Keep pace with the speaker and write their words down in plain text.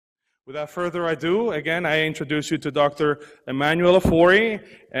Without further ado, again, I introduce you to Dr. Emmanuel Ofori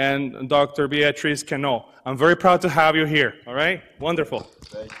and Dr. Beatrice Kenol. I'm very proud to have you here, all right? Wonderful.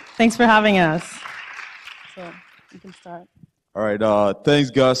 Thanks for having us. So you can start. All right,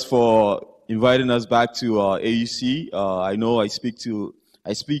 thanks Gus for inviting us back to AUC. I know I speak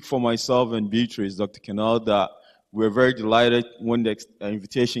for myself and Beatrice, Dr. Kenol, that we're very delighted when the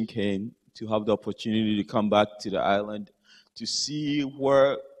invitation came to have the opportunity to come back to the island to see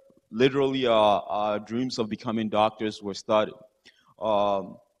where literally our dreams of becoming doctors were started.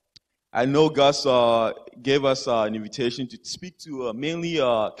 I know Gus gave us an invitation to speak to mainly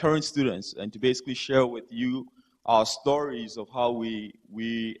current students and to basically share with you our stories of how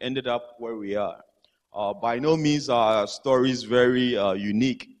we ended up where we are. By no means our story is very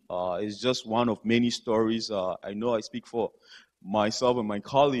unique. It's just one of many stories. I know I speak for myself and my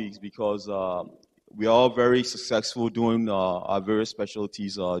colleagues because we are all very successful doing our various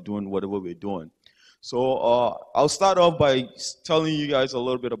specialties, doing whatever we're doing. So I'll start off by telling you guys a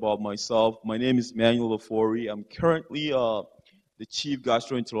little bit about myself. My name is Emmanuel Ofori. I'm currently the Chief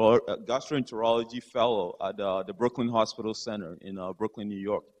Gastroenterology Fellow at the Brooklyn Hospital Center in Brooklyn, New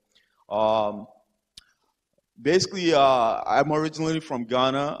York. Basically, I'm originally from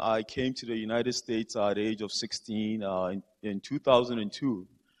Ghana. I came to the United States at the age of 16 in 2002.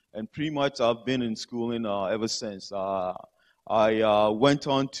 And pretty much I've been in schooling ever since. I went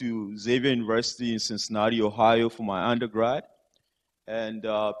on to Xavier University in Cincinnati, Ohio for my undergrad, and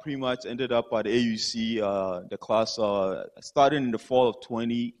pretty much ended up at AUC, the class started in the fall of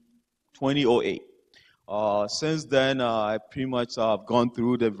 2008. Since then, I pretty much have gone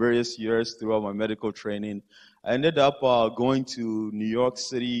through the various years throughout my medical training. I ended up going to New York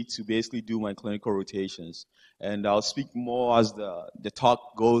City to basically do my clinical rotations. And I'll speak more as the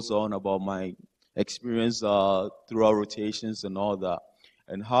talk goes on about my experience throughout rotations and all that,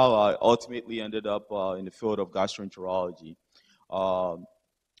 and how I ultimately ended up in the field of gastroenterology.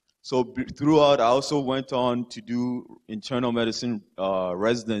 So throughout, I also went on to do internal medicine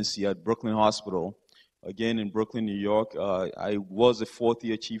residency at Brooklyn Hospital, again in Brooklyn, New York. I was a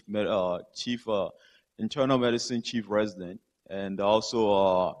fourth-year internal medicine chief resident, and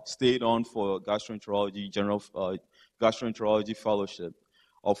also stayed on for gastroenterology, general gastroenterology fellowship,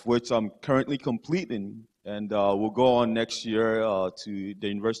 of which I'm currently completing, and will go on next year to the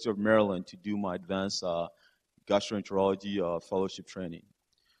University of Maryland to do my advanced gastroenterology fellowship training.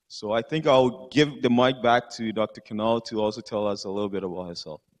 So I think I'll give the mic back to Dr. Kenol to also tell us a little bit about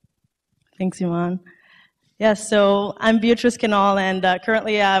herself. Thanks, Iman. Yes, so I'm Beatrice Kenol, and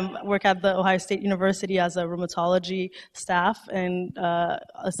currently I work at the Ohio State University as a rheumatology staff and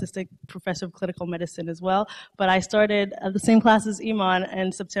assistant professor of clinical medicine as well. But I started at the same class as Iman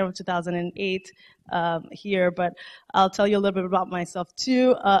in September 2008 here, but I'll tell you a little bit about myself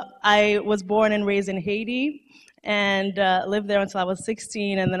too. I was born and raised in Haiti and lived there until I was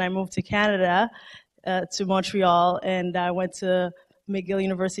 16, and then I moved to Canada, to Montreal, and I went to McGill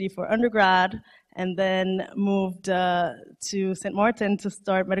University for undergrad, and then moved to St. Martin to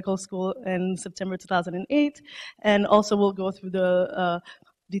start medical school in September 2008. And also we'll go through the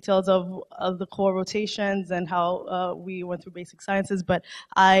details of the core rotations and how we went through basic sciences. But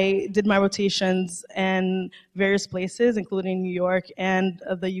I did my rotations in various places, including New York and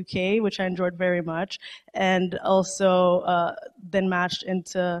the UK, which I enjoyed very much. And also then matched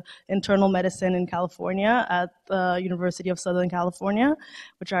into internal medicine in California at the University of Southern California,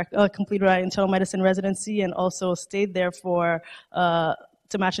 which I completed my internal medicine residency, and also stayed there for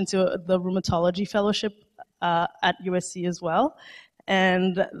to match into the rheumatology fellowship at USC as well.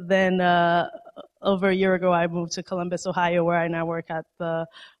 And then over a year ago, I moved to Columbus, Ohio, where I now work at the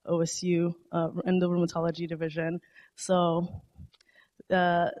OSU in the rheumatology division. So,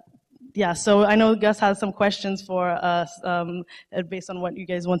 yeah, so I know Gus has some questions for us based on what you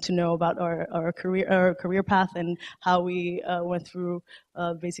guys want to know about our career path and how we went through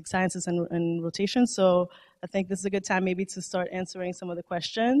basic sciences and rotation. So I think this is a good time maybe to start answering some of the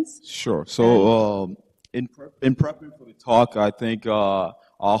questions. Sure. So in prepping for the talk, I think our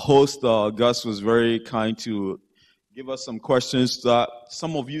host, Gus, was very kind to give us some questions that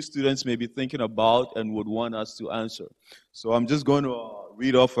some of you students may be thinking about and would want us to answer. So I'm just going to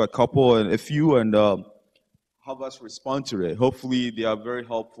read off a few and have us respond to it. Hopefully they are very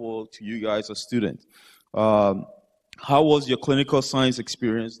helpful to you guys as students. How was your clinical science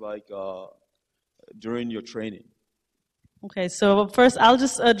experience like during your training? Okay, so first I'll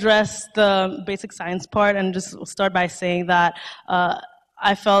just address the basic science part and just start by saying that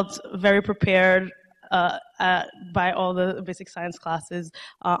I felt very prepared by all the basic science classes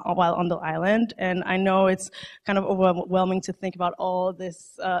while on the island. And I know it's kind of overwhelming to think about all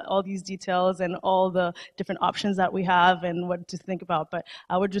these details and all the different options that we have and what to think about. But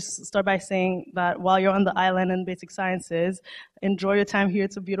I would just start by saying that while you're on the island in basic sciences, enjoy your time here.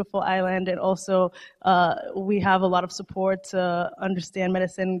 It's a beautiful island, and also we have a lot of support to understand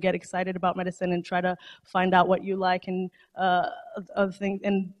medicine, get excited about medicine, and try to find out what you like and other things,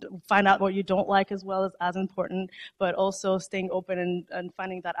 and find out what you don't like as well as important. But also staying open and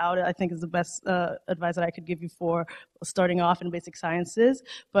finding that out, I think, is the best advice that I could give you for starting off in basic sciences.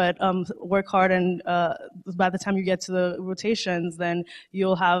 But work hard, and by the time you get to the rotations, then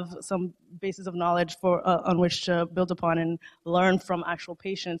you'll have some basis of knowledge on which to build upon and learn from actual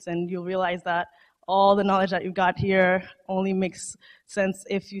patients, and you'll realize that all the knowledge that you got here only makes sense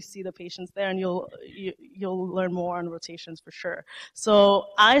if you see the patients there, and you'll learn more on rotations for sure. So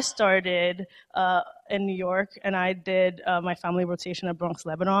I started in New York, and I did my family rotation at Bronx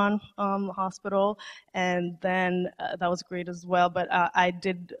Lebanon Hospital, and then that was great as well. But I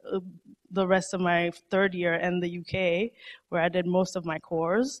did the rest of my third year in the UK, where I did most of my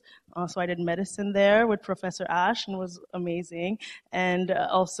course. So I did medicine there with Professor Ash, and it was amazing. And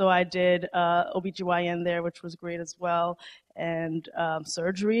also I did OBGYN there, which was great as well. And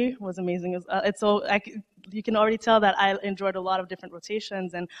surgery was amazing. You can already tell that I enjoyed a lot of different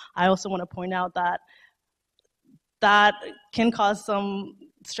rotations. And I also want to point out that can cause some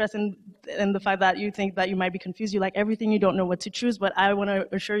stress in the fact that you think that you might be confused. You like everything, you don't know what to choose, but I want to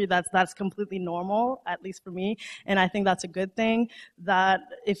assure you that that's completely normal, at least for me. And I think that's a good thing, that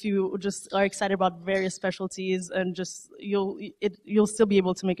if you just are excited about various specialties, and just you'll still be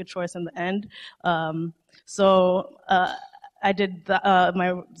able to make a choice in the end. I did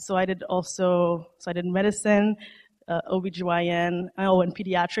medicine, OBGYN, and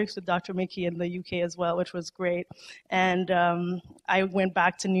pediatrics with Dr. Mickey in the UK as well, which was great. And I went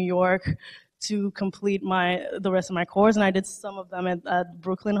back to New York to complete the rest of my course, and I did some of them at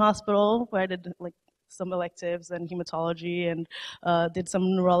Brooklyn Hospital, where I did like some electives and hematology, and did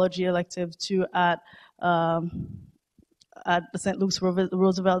some neurology electives too at the St. Luke's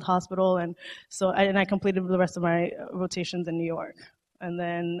Roosevelt Hospital, and I completed the rest of my rotations in New York, and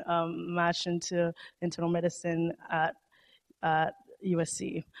then matched into internal medicine at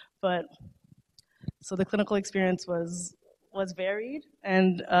USC. But so the clinical experience was varied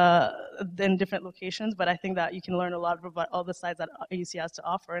and in different locations, but I think that you can learn a lot about all the sites that UC has to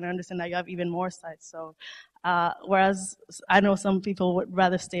offer, and I understand that you have even more sites. So whereas I know some people would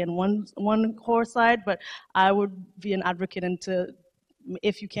rather stay in one core site, but I would be an advocate into,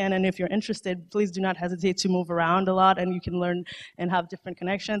 if you can and if you're interested, please do not hesitate to move around a lot, and you can learn and have different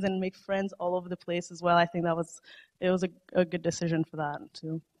connections and make friends all over the place as well. I think it was a good decision for that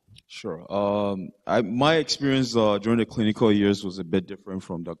too. Sure. My experience during the clinical years was a bit different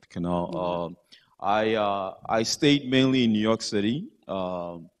from Dr. Kenol. I stayed mainly in New York City.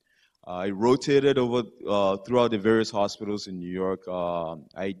 I rotated over throughout the various hospitals in New York.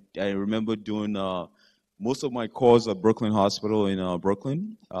 I remember doing most of my course at Brooklyn Hospital in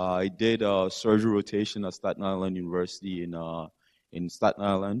Brooklyn. I did surgery rotation at Staten Island University in Staten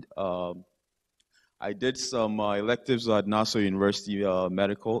Island. I did some electives at Nassau University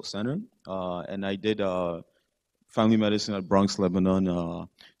Medical Center, and I did family medicine at Bronx Lebanon.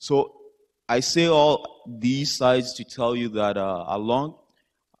 So I say all these sites to tell you that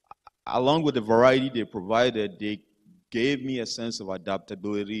along with the variety they provided, they gave me a sense of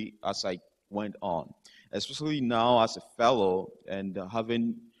adaptability as I went on. Especially now as a fellow and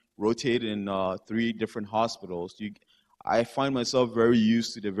having rotated in 3 different hospitals, I find myself very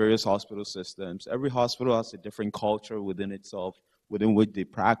used to the various hospital systems. Every hospital has a different culture within itself, within which they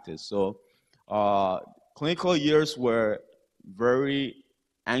practice. So clinical years were very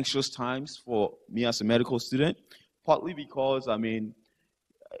anxious times for me as a medical student, partly because,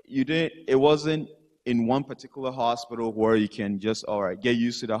 it wasn't in one particular hospital where you can just, get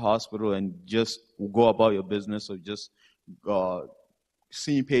used to the hospital and just go about your business, or just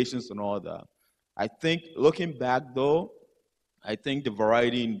seeing patients and all that. I think, looking back though, I think the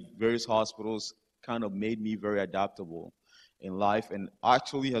variety in various hospitals kind of made me very adaptable in life, and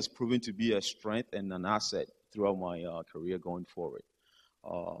actually has proven to be a strength and an asset throughout my career going forward.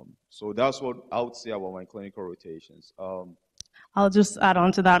 So that's what I would say about my clinical rotations. I'll just add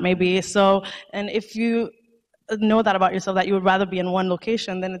on to that maybe. So, and if you know that about yourself, that you would rather be in one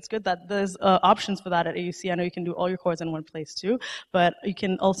location, then it's good that there's options for that at AUC. I know you can do all your courses in one place too, but you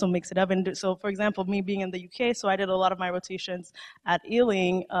can also mix it up. And so, for example, me being in the UK, so I did a lot of my rotations at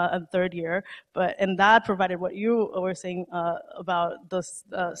Ealing in third year, and that provided what you were saying about the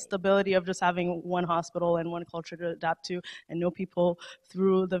stability of just having one hospital and one culture to adapt to and know people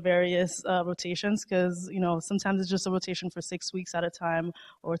through the various rotations, because sometimes it's just a rotation for 6 weeks at a time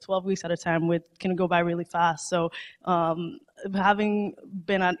or 12 weeks at a time, which can go by really fast. So having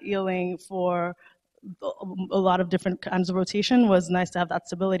been at Ealing for a lot of different kinds of rotation was nice to have that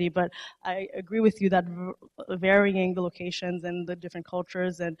stability. But I agree with you that varying the locations and the different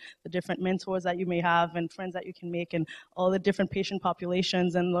cultures and the different mentors that you may have and friends that you can make and all the different patient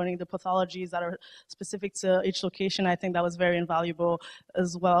populations and learning the pathologies that are specific to each location, I think that was very invaluable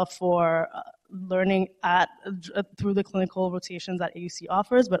as well for learning through the clinical rotations that AUC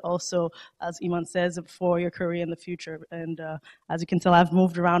offers, but also, as Iman says, for your career in the future. And as you can tell, I've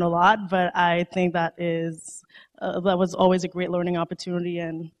moved around a lot, but I think that was always a great learning opportunity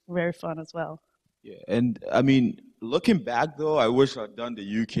and very fun as well. Yeah, and I mean, looking back though, I wish I'd done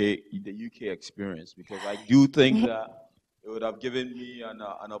the UK experience, because I do think that it would have given me an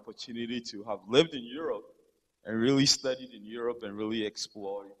opportunity to have lived in Europe and really studied in Europe and really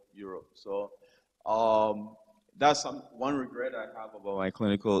explored Europe. So that's one regret I have about my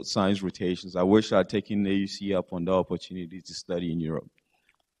clinical science rotations. I wish I'd taken AUC up on the opportunity to study in Europe.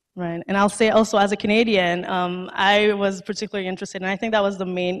 Right, and I'll say also as a Canadian, I was particularly interested, and I think that was the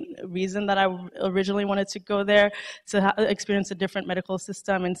main reason that I originally wanted to go there, to experience a different medical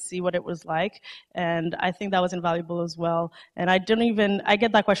system and see what it was like, and I think that was invaluable as well. And I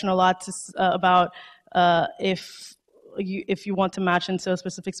get that question a lot about if you want to match into a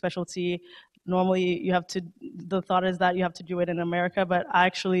specific specialty. Normally the thought is that you have to do it in America, but I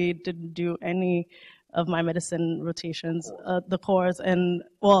actually didn't do any of my medicine rotations, the cores, and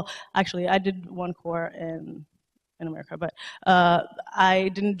well, actually I did one core in America, but I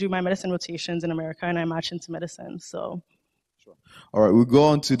didn't do my medicine rotations in America, and I matched into medicine, so. Sure. All right, we'll go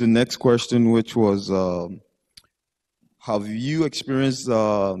on to the next question, which was, have you experienced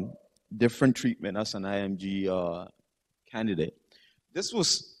different treatment as an IMG candidate? This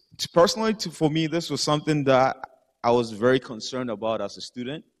was, personally, for me, this was something that I was very concerned about as a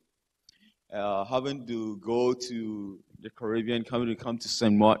student. Having to go to the Caribbean, come to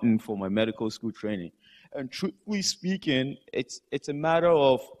St. Martin for my medical school training. And truthfully speaking, it's a matter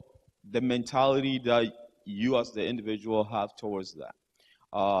of the mentality that you as the individual have towards that.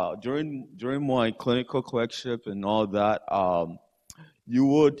 During my clinical clerkship and all that, you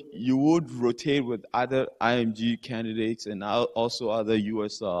would rotate with other IMG candidates and also other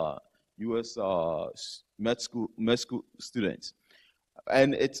U.S. med school students.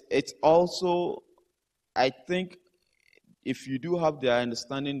 And it's also, I think, if you do have the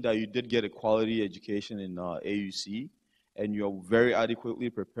understanding that you did get a quality education in AUC and you're very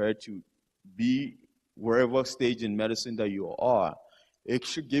adequately prepared to be wherever stage in medicine that you are, it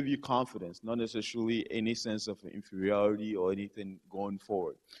should give you confidence, not necessarily any sense of inferiority or anything going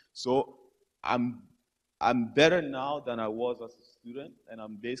forward. So I'm better now than I was as a student, and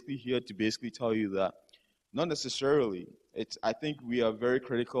I'm basically here to tell you that not necessarily. I think we are very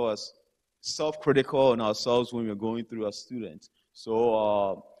self-critical on ourselves when we're going through as students.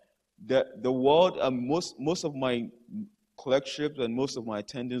 So the world, most of my clerkships and most of my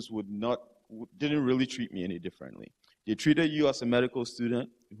attendants didn't really treat me any differently. They treated you as a medical student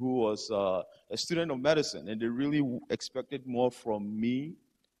who was a student of medicine, and they really expected more from me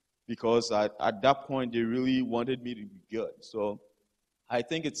because at that point they really wanted me to be good. So I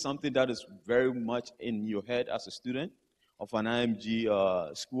think it's something that is very much in your head as a student of an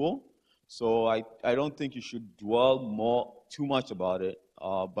IMG school. So I don't think you should dwell too much about it,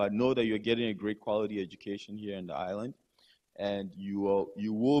 but know that you're getting a great quality education here in the island, and you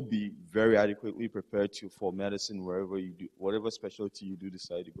will be very adequately prepared for medicine whatever specialty you do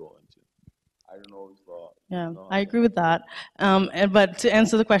decide to go into. I don't know if I agree with that. But to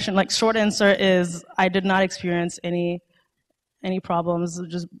answer the question, short answer is I did not experience any problems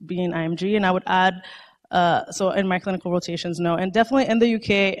just being IMG, and I would add, so in my clinical rotations, no. And definitely in the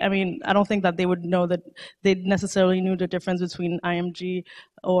UK, I mean, I don't think that they would know that they necessarily knew the difference between IMG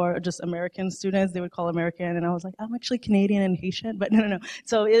or just American students. They would call American, and I was like, I'm actually Canadian and Haitian, but no.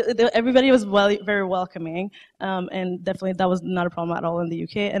 So everybody was very welcoming, and definitely that was not a problem at all in the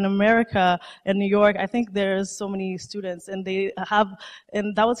UK. In America, in New York, I think there's so many students, and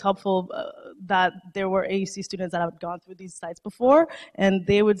that was helpful that there were AUC students that had gone through these sites before, and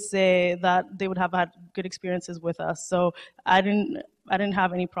they would say that they would have had good experiences with us. So I didn't I didn't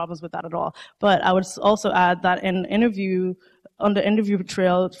have any problems with that at all. But I would also add that on the interview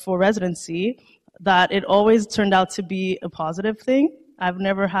trail for residency, that it always turned out to be a positive thing. I've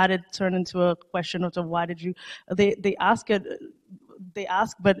never had it turn into a question of why did you, they ask,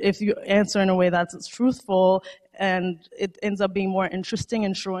 but if you answer in a way that's truthful, and it ends up being more interesting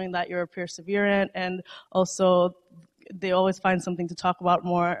and showing that you're perseverant, and also they always find something to talk about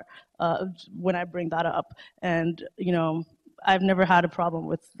more when I bring that up. And, I've never had a problem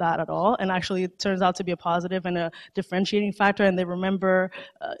with that at all. And actually, it turns out to be a positive and a differentiating factor. And they remember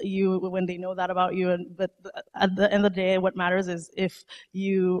you when they know that about you. But at the end of the day, what matters is if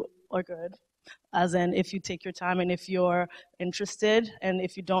you are good, as in if you take your time and if you're interested, and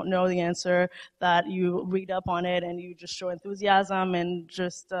if you don't know the answer, that you read up on it and you just show enthusiasm, and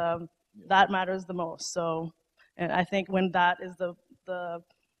just that matters the most. So, and I think when that is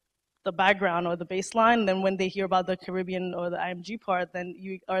the background or the baseline, then when they hear about the Caribbean or the IMG part, then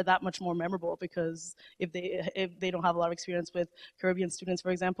you are that much more memorable, because if they don't have a lot of experience with Caribbean students, for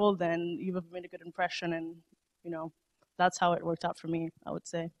example, then you have made a good impression, and that's how it worked out for me, I would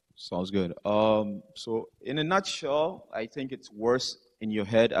say. Sounds good. So in a nutshell, I think it's worse in your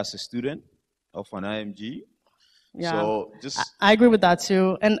head as a student of an IMG. Yeah, so I agree with that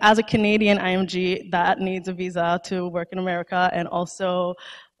too. And as a Canadian IMG, that needs a visa to work in America, and also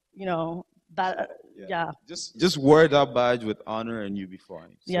just wear that badge with honor and you'll be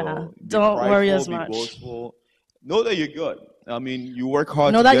fine. So don't worry as much. Be boastful. Know that you're good. I mean, you work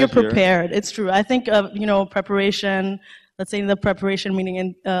hard. Know that you're prepared. It's true. I think of preparation. Let's say the preparation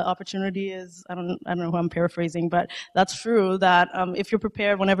meaning opportunity is, I don't know who I'm paraphrasing, but that's true. That if you're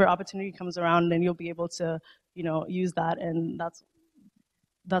prepared, whenever opportunity comes around, then you'll be able to use that, and that's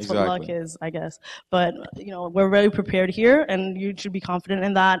exactly what luck is, I guess. But we're very prepared here, and you should be confident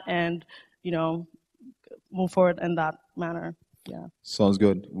in that, and move forward in that manner. Yeah. Sounds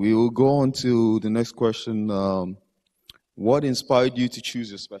good. We will go on to the next question. What inspired you to choose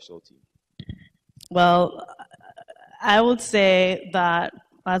your specialty? Well, I would say that,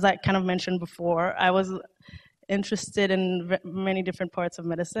 as I kind of mentioned before, I was interested in many different parts of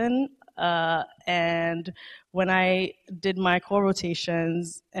medicine. And when I did my core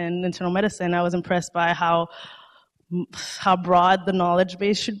rotations in internal medicine, I was impressed by how broad the knowledge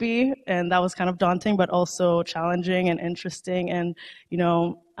base should be, and that was kind of daunting, but also challenging and interesting. And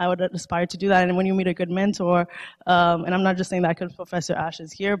I would aspire to do that. And when you meet a good mentor, and I'm not just saying that because Professor Ash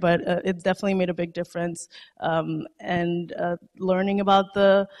is here, but it definitely made a big difference. And learning about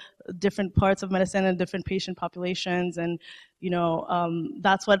the different parts of medicine and different patient populations, and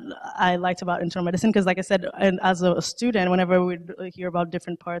that's what I liked about internal medicine, because like I said, and as a student, whenever we'd hear about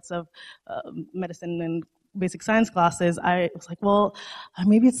different parts of medicine and basic science classes, I was like, well,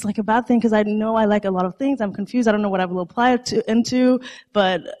 maybe it's like a bad thing, because I know I like a lot of things. I'm confused. I don't know what I will apply it into.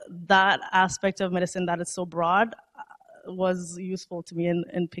 But that aspect of medicine that is so broad was useful to me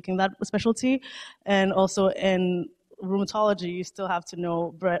in picking that specialty. And also in rheumatology, you still have to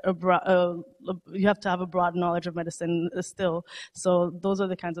know, you have to have a broad knowledge of medicine still. So those are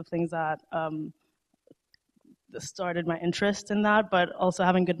the kinds of things that started my interest in that, but also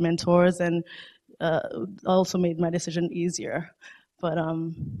having good mentors and also made my decision easier. But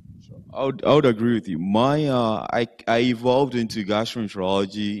I would agree with you. I evolved into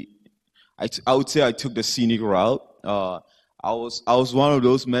gastroenterology. I would say I took the scenic route. I was one of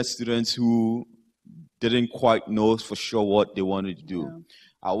those med students who didn't quite know for sure what they wanted to do. Yeah.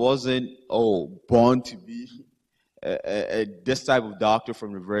 I wasn't born to be this type of doctor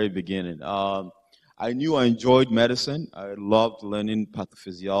from the very beginning. I knew I enjoyed medicine. I loved learning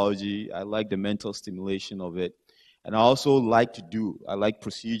pathophysiology. I liked the mental stimulation of it. And I also like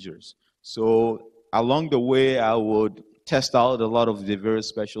procedures. So along the way, I would test out a lot of the various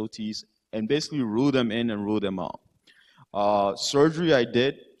specialties and basically rule them in and rule them out. Surgery I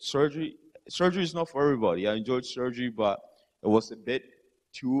did. Surgery is not for everybody. I enjoyed surgery, but it was a bit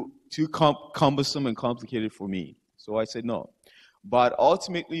too cumbersome and complicated for me. So I said no. But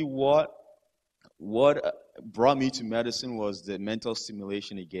ultimately, what brought me to medicine was the mental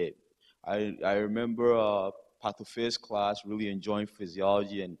stimulation it gave. I remember pathophys class, really enjoying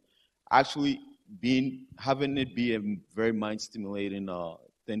physiology, and actually having it be a very mind-stimulating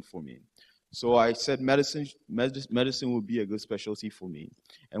thing for me. So I said medicine would be a good specialty for me.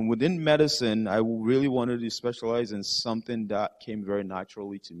 And within medicine, I really wanted to specialize in something that came very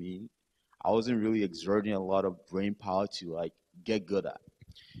naturally to me. I wasn't really exerting a lot of brain power to get good at.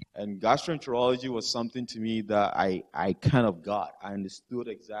 And gastroenterology was something to me that I kind of got. I understood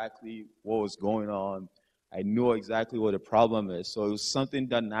exactly what was going on. I knew exactly what the problem is. So it was something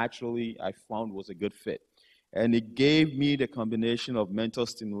that naturally I found was a good fit. And it gave me the combination of mental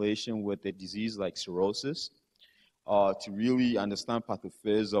stimulation with a disease like cirrhosis to really understand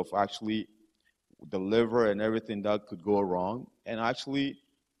pathophys of actually the liver and everything that could go wrong. And actually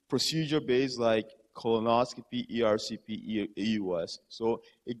procedure-based like colonoscopy, ERCP, EUS. So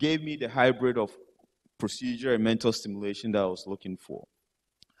it gave me the hybrid of procedure and mental stimulation that I was looking for.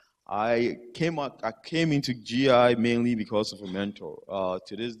 I came into GI mainly because of a mentor.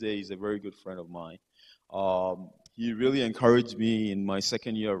 To this day, he's a very good friend of mine. He really encouraged me in my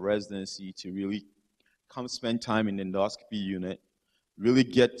second year of residency to really come spend time in the endoscopy unit, really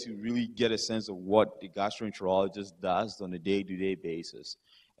get a sense of what the gastroenterologist does on a day-to-day basis.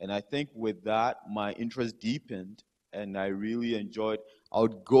 And I think with that, my interest deepened, and I really enjoyed. I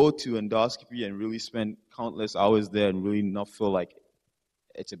would go to endoscopy and really spend countless hours there and really not feel like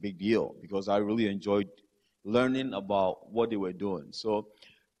it's a big deal, because I really enjoyed learning about what they were doing. So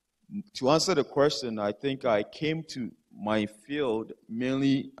to answer the question, I think I came to my field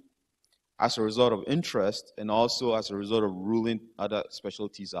mainly as a result of interest and also as a result of ruling other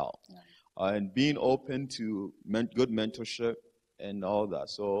specialties out. And being open to good mentorship and all that.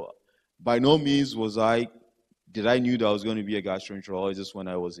 So by no means did I knew that I was going to be a gastroenterologist when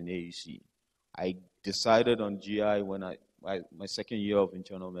I was in AUC. I decided on GI when my second year of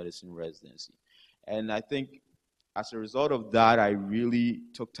internal medicine residency. And I think as a result of that, I really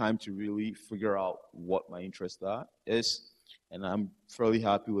took time to really figure out what my interest is. And I'm fairly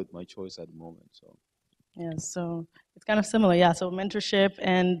happy with my choice at the moment. So. Yeah, so it's kind of similar, yeah. So mentorship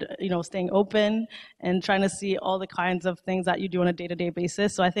and, staying open and trying to see all the kinds of things that you do on a day-to-day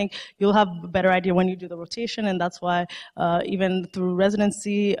basis. So I think you'll have a better idea when you do the rotation, and that's why even through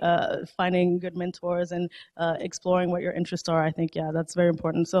residency, finding good mentors and exploring what your interests are, I think, yeah, that's very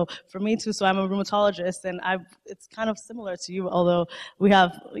important. So for me too, so I'm a rheumatologist, and it's kind of similar to you, although we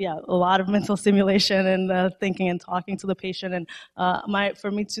have, a lot of mental stimulation and thinking and talking to the patient. And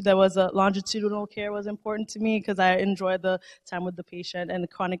for me too, there was a longitudinal care was important to me because I enjoy the time with the patient and the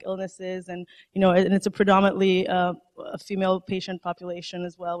chronic illnesses, and and it's a predominantly a female patient population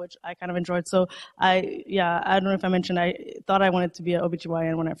as well, which I kind of enjoyed. So I don't know if I mentioned, I thought I wanted to be an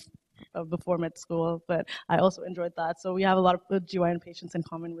OBGYN when before med school, but I also enjoyed that. So we have a lot of GYN patients in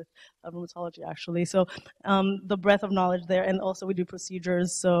common with rheumatology, actually. So the breadth of knowledge there, and also we do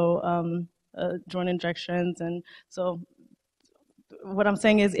procedures, so joint injections, and so what I'm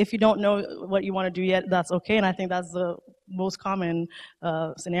saying is, if you don't know what you want to do yet, that's okay, and I think that's the most common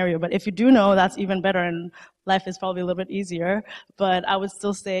scenario. But if you do know, that's even better, and life is probably a little bit easier. But I would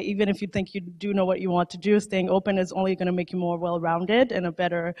still say, even if you think you do know what you want to do, staying open is only going to make you more well-rounded and a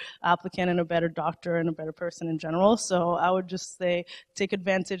better applicant and a better doctor and a better person in general. So I would just say, take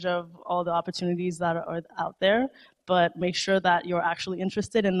advantage of all the opportunities that are out there, but make sure that you're actually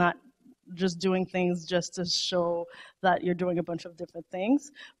interested in not just doing things just to show that you're doing a bunch of different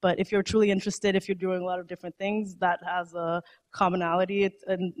things. But if you're truly interested, if you're doing a lot of different things that has a commonality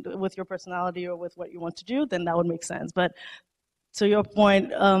with your personality or with what you want to do, then that would make sense. But to your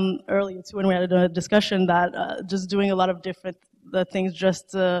point earlier too, when we had a discussion that just doing a lot of different things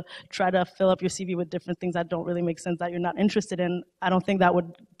just to try to fill up your CV with different things that don't really make sense, that you're not interested in, I don't think that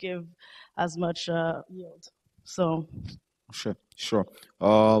would give as much yield. So. Sure.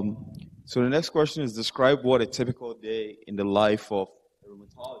 So the next question is, describe what a typical day in the life of a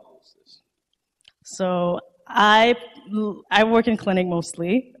rheumatologist is. So I work in clinic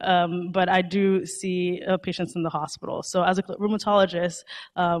mostly, but I do see patients in the hospital. So as a rheumatologist,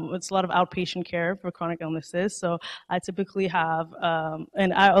 it's a lot of outpatient care for chronic illnesses. So I typically have,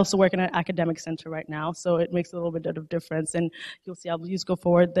 and I also work in an academic center right now, so it makes a little bit of difference. And you'll see, I'll go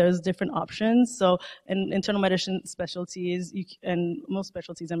forward, there's different options. So in internal medicine specialties, and most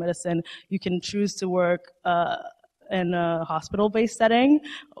specialties in medicine, you can choose to work in a hospital-based setting,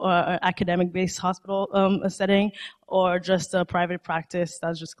 or academic-based hospital setting, or just a private practice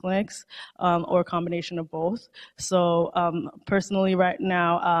that's just clinics, or a combination of both. So personally right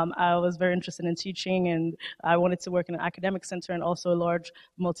now, I was very interested in teaching, and I wanted to work in an academic center and also a large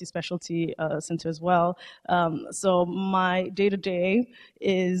multi-specialty center as well. So my day-to-day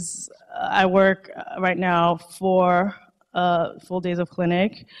is, I work right now 4 full days of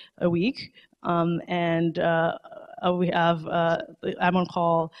clinic a week, and we have, I'm on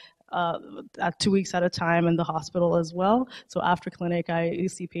call at 2 weeks at a time in the hospital as well. So after clinic, I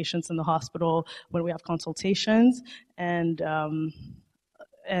see patients in the hospital when we have consultations, and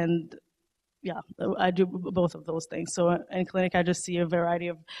yeah, I do both of those things. So in clinic, I just see a variety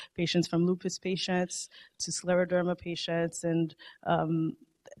of patients, from lupus patients to scleroderma patients, and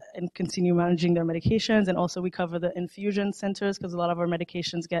and continue managing their medications. And also we cover the infusion centers because a lot of our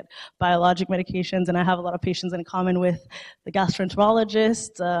medications get biologic medications, and I have a lot of patients in common with the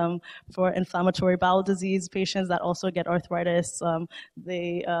gastroenterologist for inflammatory bowel disease patients that also get arthritis.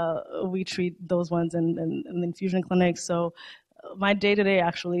 We treat those ones in the infusion clinics. So my day-to-day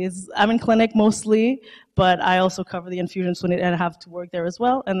actually is I'm in clinic mostly, but I also cover the infusion clinic and I have to work there as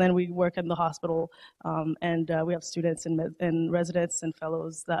well. And then we work in the hospital, and we have students and residents and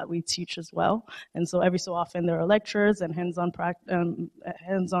fellows that we teach as well. And so every so often there are lectures and hands-on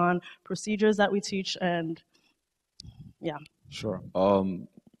procedures that we teach, and yeah. Sure.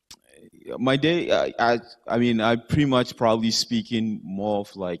 My day, I'm pretty much probably speaking more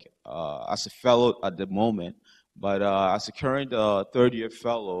of like as a fellow at the moment. But as a current third-year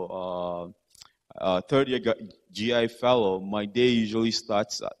fellow, third-year GI fellow, my day usually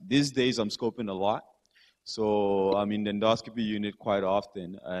starts. These days, I'm scoping a lot, so I'm in the endoscopy unit quite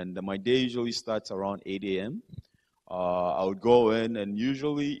often, and my day usually starts around 8 a.m. I would go in, and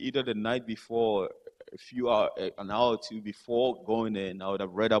usually either the night before, an hour or two before going in, I would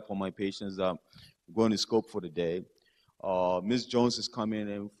have read up on my patients that I'm going to scope for the day. Ms. Jones is coming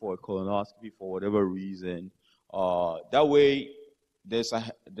in for a colonoscopy for whatever reason. That way, there's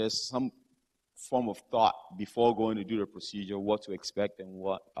some form of thought before going to do the procedure, what to expect and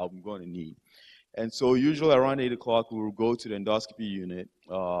what I'm going to need. And so usually around 8 o'clock, we will go to the endoscopy unit.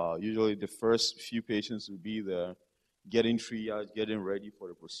 Usually the first few patients will be there, getting triage, getting ready for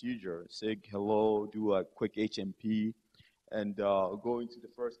the procedure, say hello, do a quick HMP, and go into the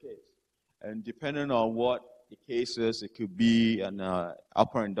first case. And depending on what the case is, it could be an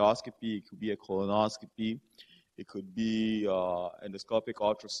upper endoscopy, it could be a colonoscopy, it could be endoscopic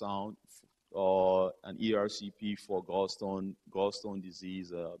ultrasound or an ERCP for gallstone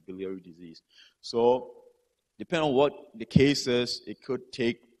disease, biliary disease. So depending on what the case is, it could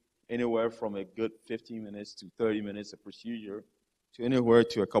take anywhere from a good 15 minutes to 30 minutes of procedure to anywhere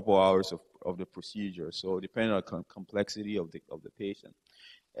to a couple hours of the procedure. So depending on the complexity of the patient.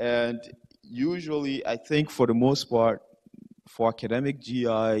 And usually, I think for the most part, for academic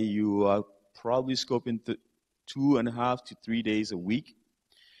GI, you are probably scoping 2.5 to 3 days a week.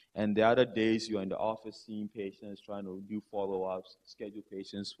 And the other days, you're in the office seeing patients, trying to do follow-ups, schedule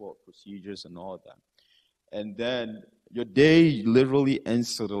patients for procedures and all that. And then your day literally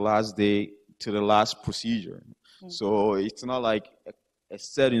ends to the last day, to the last procedure. Mm-hmm. So it's not like a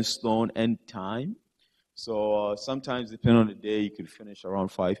set in stone end time. So sometimes, depending on the day, you could finish around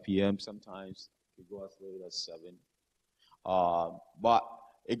 5 p.m. Sometimes you could go as late as 7. But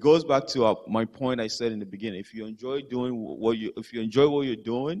it goes back to my point I said in the beginning. If you enjoy doing what you're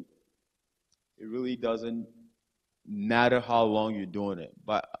doing, it really doesn't matter how long you're doing it.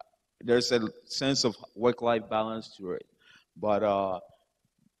 But there's a sense of work-life balance to it. But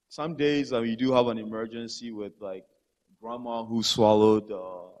some days you do have an emergency with like grandma who swallowed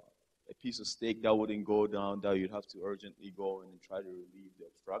a piece of steak that wouldn't go down, that you'd have to urgently go in and try to relieve the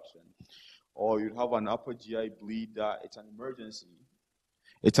obstruction. Or you'd have an upper GI bleed that it's an emergency.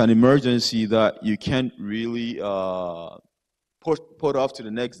 It's an emergency that you can't really put off to the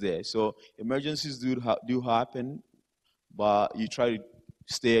next day. So emergencies do happen, but you try to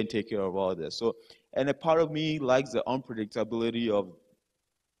stay and take care of all this. So, and a part of me likes the unpredictability of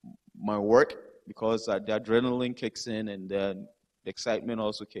my work because the adrenaline kicks in and then the excitement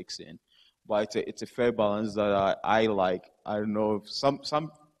also kicks in. But it's a fair balance that I like. I don't know if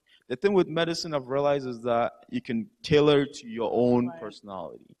the thing with medicine I've realized is that you can tailor to your own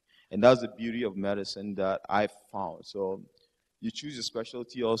personality. And that's the beauty of medicine that I've found. So you choose your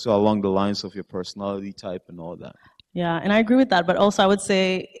specialty also along the lines of your personality type and all that. Yeah, and I agree with that. But also I would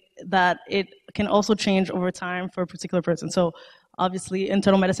say that it can also change over time for a particular person. So obviously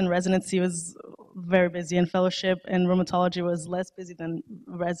internal medicine residency was very busy, and fellowship in rheumatology was less busy than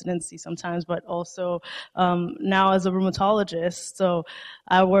residency sometimes, but also now as a rheumatologist, so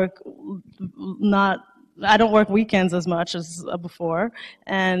I don't work weekends as much as before,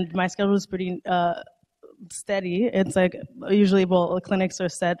 and my schedule is pretty steady. It's like usually, clinics are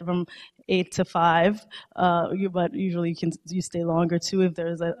set from 8 to 5, but usually you stay longer too if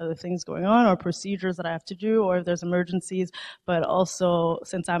there's other things going on or procedures that I have to do or if there's emergencies. But also,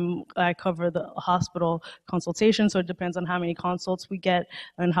 since I cover the hospital consultation, so it depends on how many consults we get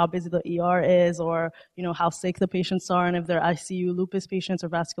and how busy the ER is, or how sick the patients are, and if they're ICU lupus patients or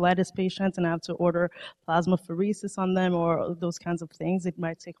vasculitis patients, and I have to order plasmapheresis on them or those kinds of things. It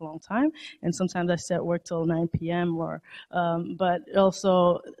might take a long time, and sometimes I stay at work till 9 p.m. But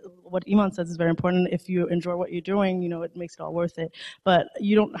also what Iman says is very important. If you enjoy what you're doing, it makes it all worth it. But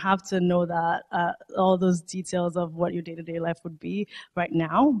you don't have to know that all those details of what your day-to-day life would be right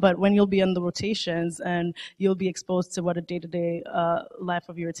now. But when you'll be on the rotations and you'll be exposed to what a day-to-day life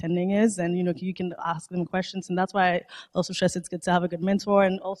of your attending is, and you can ask them questions. And that's why I also stress it's good to have a good mentor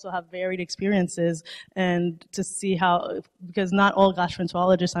and also have varied experiences, and to see how, because not all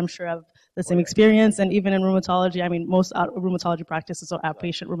gastroenterologists, I'm sure, have the same experience. And even in rheumatology, I mean, most rheumatology practices are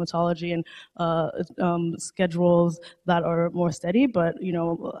outpatient rheumatology and schedules that are more steady. But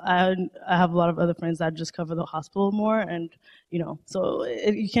I have a lot of other friends that just cover the hospital more, and so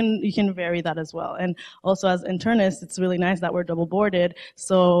you can vary that as well. And also as internists, it's really nice that we're double boarded.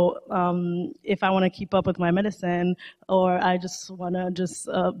 So if I want to keep up with my medicine, or I just want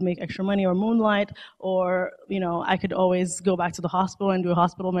to make extra money or moonlight, or I could always go back to the hospital and do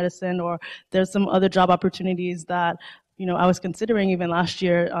hospital medicine, or there's some other job opportunities that I was considering even last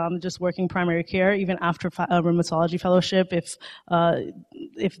year, just working primary care, even after a rheumatology fellowship.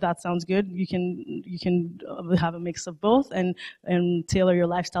 If that sounds good, you can have a mix of both and tailor your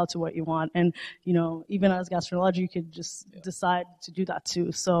lifestyle to what you want. And even as gastroenterology, you could just decide to do that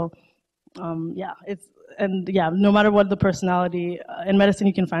too. So no matter what the personality, in medicine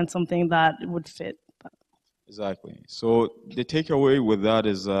you can find something that would fit. Exactly. So the takeaway with that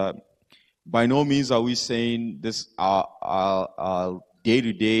is by no means are we saying this our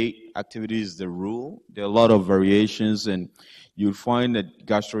day-to-day activity is the rule. There are a lot of variations, and you'll find that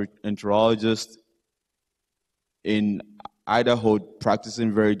gastroenterologists in Idaho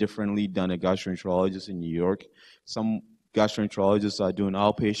practicing very differently than a gastroenterologist in New York. Some gastroenterologists are doing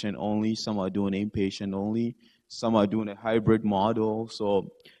outpatient only, some are doing inpatient only, some are doing a hybrid model.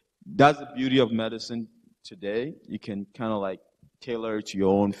 So that's the beauty of medicine today. You can kind of like tailor it to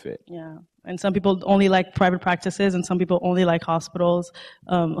your own fit. Yeah. And some people only like private practices, and some people only like hospitals,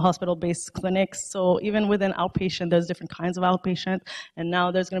 hospital-based clinics. So even within outpatient, there's different kinds of outpatient. And now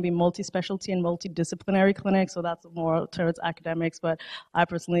there's going to be multi-specialty and multidisciplinary clinics. So that's more towards academics. But I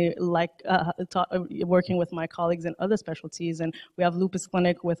personally like working with my colleagues in other specialties. And we have lupus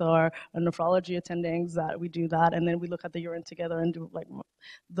clinic with our nephrology attendings that we do that. And then we look at the urine together and do like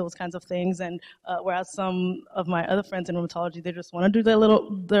those kinds of things. And whereas some of my other friends in rheumatology, they just want to do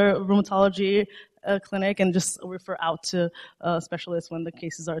their rheumatology clinic and just refer out to specialists when the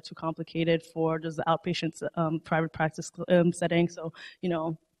cases are too complicated for just the outpatient private practice setting. So,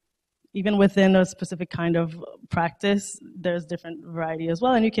 even within a specific kind of practice, there's different variety as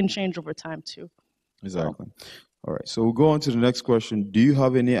well, and you can change over time too. Exactly. All right, so we'll go on to the next question. Do you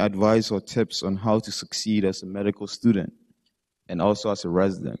have any advice or tips on how to succeed as a medical student and also as a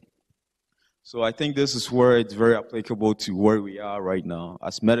resident? So I think this is where it's very applicable to where we are right now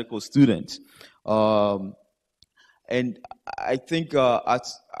as medical students. And I think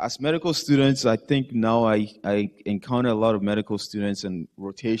as medical students, I think now I encounter a lot of medical students in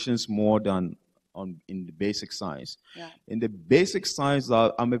rotations more than in the basic science. Yeah. In the basic science,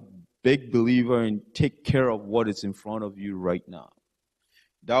 I'm a big believer in take care of what is in front of you right now.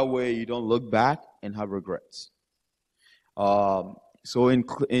 That way you don't look back and have regrets. So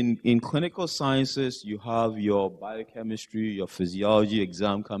in clinical sciences, you have your biochemistry, your physiology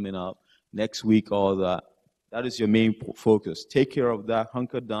exam coming up next week, all that. That is your main focus. Take care of that,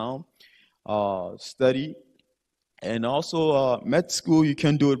 hunker down, study. And also med school, you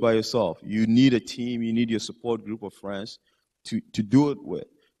can't do it by yourself. You need a team, you need your support group of friends to do it with.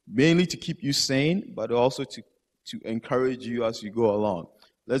 Mainly to keep you sane, but also to encourage you as you go along.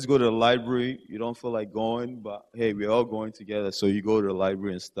 Let's go to the library. You don't feel like going, but hey, we're all going together, so you go to the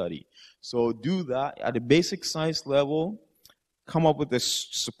library and study. So do that. At the basic science level, come up with a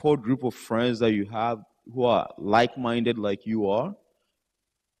support group of friends that you have who are like-minded like you are.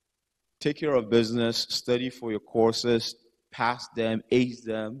 Take care of business, study for your courses, pass them, ace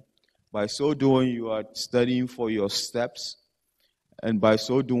them. By so doing, you are studying for your steps. And by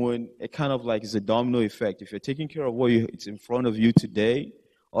so doing, it kind of like is a domino effect. If you're taking care of what it's in front of you today,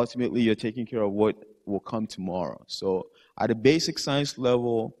 ultimately, you're taking care of what will come tomorrow. So at a basic science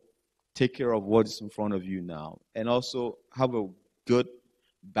level, take care of what's in front of you now. And also have a good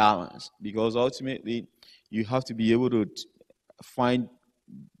balance, because ultimately, you have to be able to find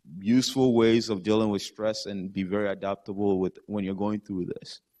useful ways of dealing with stress and be very adaptable when you're going through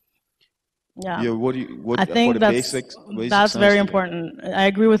this. Yeah, I think that's very important. I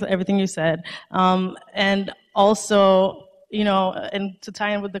agree with everything you said. And also, and to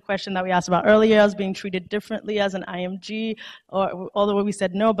tie in with the question that we asked about earlier, as being treated differently as an IMG, or although we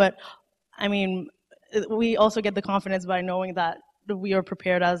said no, but I mean, we also get the confidence by knowing that we are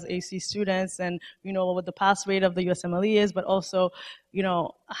prepared as AC students, and you know what the pass rate of the USMLE is, but also, you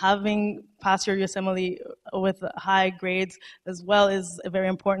know, having passed your USMLE with high grades as well is very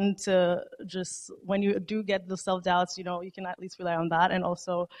important to just, when you do get the self-doubts, you know, you can at least rely on that. And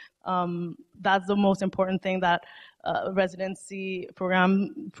also, that's the most important thing that residency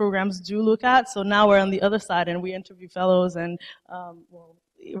programs do look at. So now we're on the other side, and we interview fellows, and well,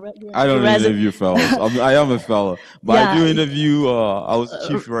 I don't interview fellows. I am a fellow, but yeah. I do interview. I was a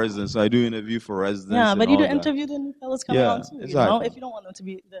chief resident, so I do interview for residents. Yeah, but you do that. interview the new fellows coming on too. Exactly. You know, if you don't want them to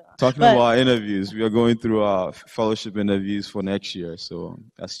be there. Talking about interviews, we are going through our fellowship interviews for next year. So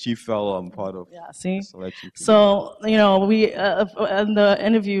as chief fellow, I'm part of the selection committee. So you know, we in the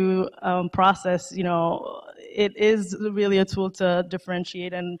interview process, you know, it is really a tool to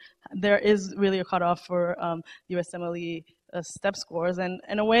differentiate, and there is really a cutoff for USMLE step scores, and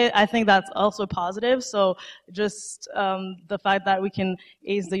in a way I think that's also positive. So just the fact that we can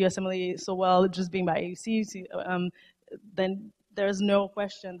ace the USMLE so well just being by AUC, then there's no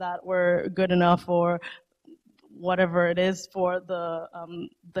question that we're good enough or whatever it is for the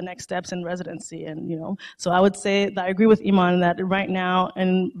next steps in residency. And you know, so I would say that I agree with Iman that right now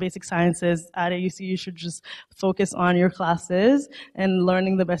in basic sciences at AUC you should just focus on your classes and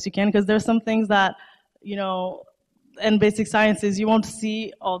learning the best you can, because there's some things that, you know, in basic sciences, you won't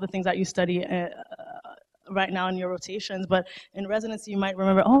see all the things that you study right now in your rotations, but in residency, you might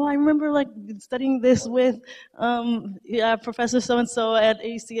remember, oh, I remember like studying this with Professor so-and-so at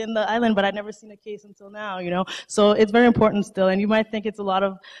AC in the island, but I'd never seen a case until now, you know? So it's very important still, and you might think it's a lot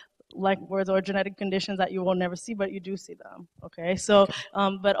of like words or genetic conditions that you will never see, but you do see them, okay? So,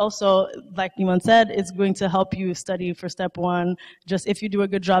 but also, like Iman said, it's going to help you study for step one. Just if you do a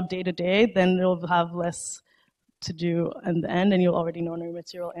good job day to day, then you'll have less to do in the end, and you'll already know your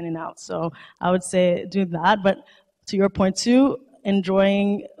material in and out. So I would say do that. But to your point too,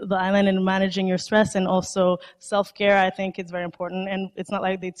 enjoying the island and managing your stress, and also self-care, I think is very important. And it's not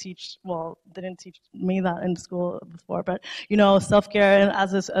like they teach, well, they didn't teach me that in school before, but you know, self-care, and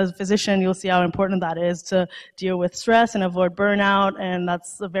as a physician, you'll see how important that is to deal with stress and avoid burnout. And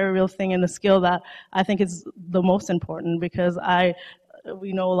that's a very real thing and a skill that I think is the most important, because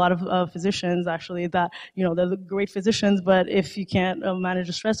we know a lot of physicians actually that, you know, they're great physicians, but if you can't manage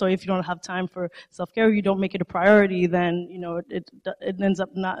the stress, or if you don't have time for self-care, you don't make it a priority, then, you know, it ends up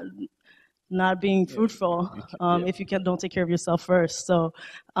not being fruitful if you don't take care of yourself first. So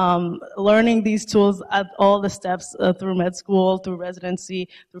learning these tools at all the steps through med school, through residency,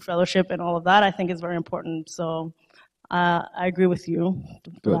 through fellowship, and all of that, I think is very important. So I agree with you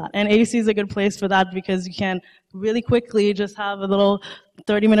for that. And AUC is a good place for that, because you can really quickly just have a little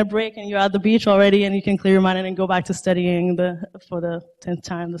 30-minute break and you're at the beach already, and you can clear your mind and go back to studying for the 10th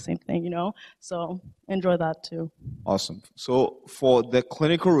time, the same thing, you know? So enjoy that too. Awesome. So for the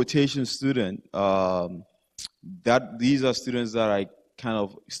clinical rotation student, these are students that I kind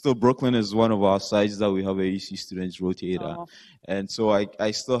of, still Brooklyn is one of our sites that we have AUC students rotate at. And so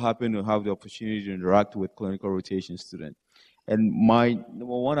I still happen to have the opportunity to interact with clinical rotation students. And my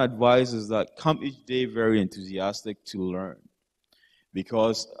number one advice is that come each day very enthusiastic to learn.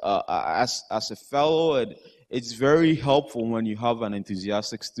 Because as a fellow, it's very helpful when you have an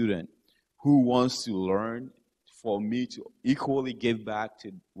enthusiastic student who wants to learn, for me to equally give back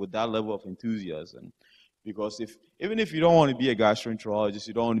with that level of enthusiasm. Because even if you don't want to be a gastroenterologist,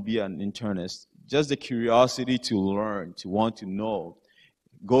 you don't want to be an internist, just the curiosity to learn, to want to know,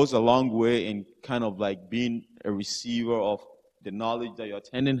 goes a long way in kind of like being a receiver of the knowledge that your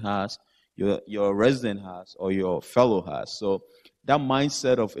attendant has, your resident has, or your fellow has. So that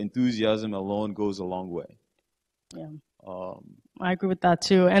mindset of enthusiasm alone goes a long way. Yeah. I agree with that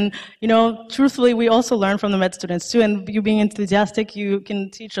too. And, you know, truthfully, we also learn from the med students too. And you being enthusiastic, you can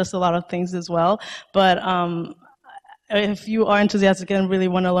teach us a lot of things as well. But if you are enthusiastic and really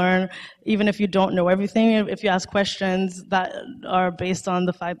want to learn, even if you don't know everything, if you ask questions that are based on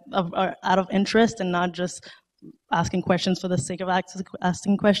the fact are out of interest and not just asking questions for the sake of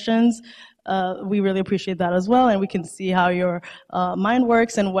asking questions, we really appreciate that as well, and we can see how your mind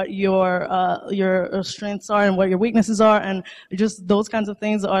works and what your strengths are and what your weaknesses are, and just those kinds of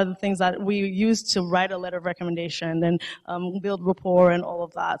things are the things that we use to write a letter of recommendation and build rapport and all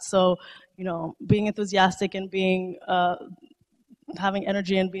of that. So, you know, being enthusiastic and being having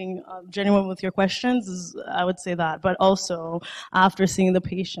energy and being genuine with your questions is, I would say that. But also, after seeing the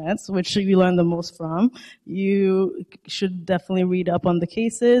patients, which you learn the most from, you should definitely read up on the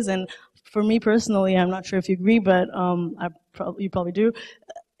cases. And for me personally, I'm not sure if you agree, but you probably do.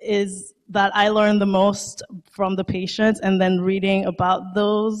 is that I learned the most from the patients, and then reading about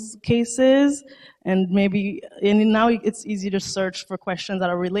those cases, and now it's easy to search for questions that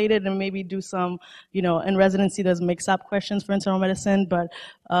are related, and maybe do some, in residency there's mix-up questions for internal medicine, but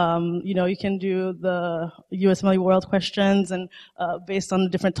you can do the USMLE World questions and based on the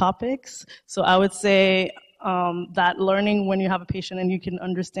different topics. So I would say that learning when you have a patient and you can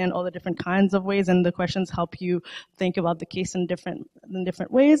understand all the different kinds of ways, and the questions help you think about the case in different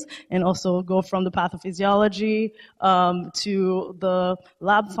ways, and also go from the pathophysiology to the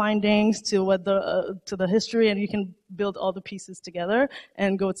lab findings to the history, and you can build all the pieces together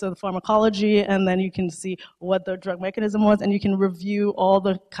and go to the pharmacology, and then you can see what the drug mechanism was, and you can review all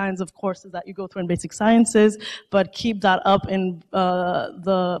the kinds of courses that you go through in basic sciences, but keep that up in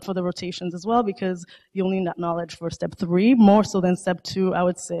for the rotations as well, because you'll need that knowledge for step 3 more so than step 2, I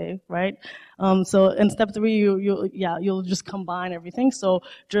would say, right? So in step 3, you'll just combine everything. So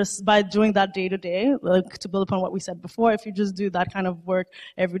just by doing that day to day, like to build upon what we said before, if you just do that kind of work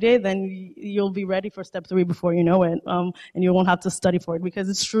every day, then you'll be ready for step 3 before you know it, and you won't have to study for it. Because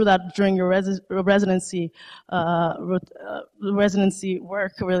it's true that during your residency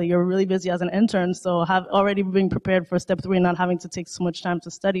work, really, you're really busy as an intern. So have already been prepared for step 3 and not having to take so much time to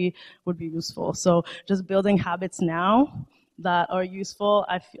study would be useful. So just building habits now that are useful.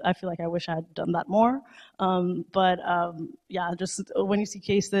 I feel like I wish I had done that more. Just when you see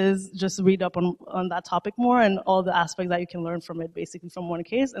cases, just read up on that topic more and all the aspects that you can learn from it, basically from one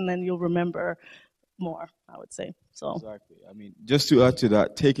case, and then you'll remember more, I would say. So exactly. I mean, just to add to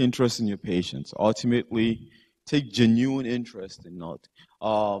that, take interest in your patients. Ultimately, take genuine interest in it.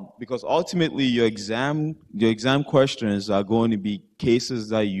 Because ultimately, your exam questions are going to be cases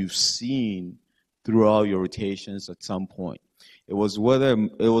that you've seen throughout your rotations at some point.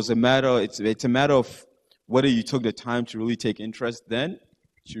 It's a matter of whether you took the time to really take interest then,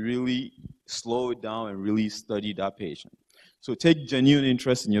 to really slow it down and really study that patient. So take genuine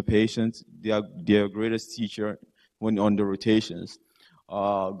interest in your patients. They are your greatest teacher when on the rotations.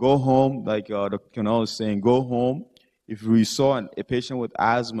 Go home, like Dr. Kenol is saying, go home. If we saw a patient with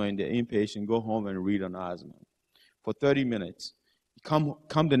asthma in the inpatient, go home and read on asthma for 30 minutes. Come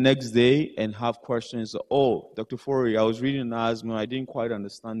the next day and have questions. Oh, Dr. Ofori, I was reading asthma. I didn't quite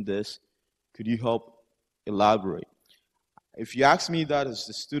understand this. Could you help elaborate? If you ask me that as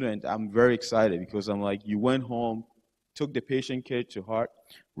a student, I'm very excited, because I'm like, you went home, took the patient care to heart,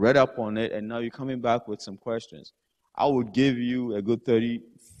 read up on it, and now you're coming back with some questions. I would give you a good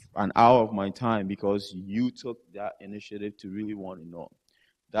an hour of my time, because you took that initiative to really want to know.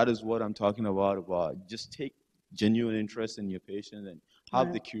 That is what I'm talking about just take genuine interest in your patient and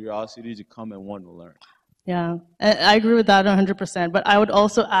have the curiosity to come and want to learn. Yeah, I agree with that 100%. But I would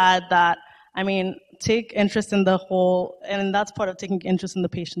also add that, take interest in the whole, and that's part of taking interest in the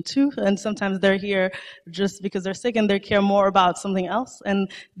patient too. And sometimes they're here just because they're sick and they care more about something else.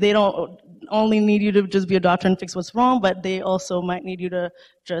 And they don't only need you to just be a doctor and fix what's wrong, but they also might need you to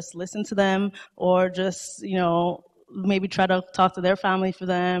just listen to them, or just, maybe try to talk to their family for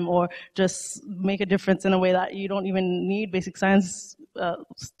them, or just make a difference in a way that you don't even need basic science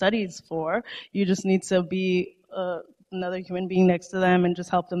studies for. You just need to be another human being next to them and just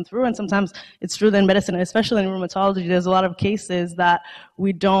help them through. And sometimes it's true that in medicine, especially in rheumatology, there's a lot of cases that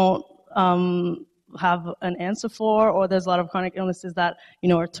we don't have an answer for, or there's a lot of chronic illnesses that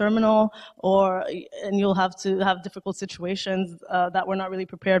are terminal, and you'll have to have difficult situations that we're not really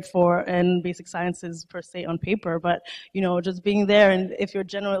prepared for in basic sciences per se on paper. But just being there, and if you're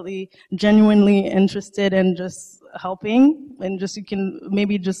genuinely interested in just helping, and just you can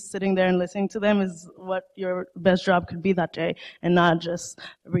maybe just sitting there and listening to them is what your best job could be that day, and not just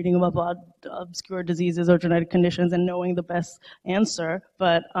reading about obscure diseases or genetic conditions and knowing the best answer,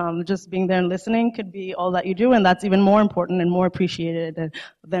 but just being there and listening could be all that you do, and that's even more important and more appreciated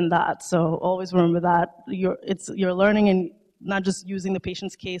than that. So always remember that you're learning, and not just using the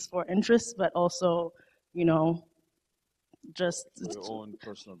patient's case for interest, but also just for your own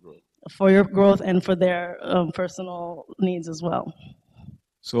personal growth. For your growth and for their personal needs as well.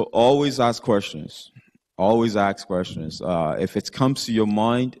 So always ask questions. Always ask questions. If it comes to your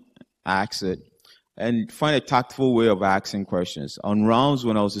mind, ask it. And find a tactful way of asking questions. On rounds,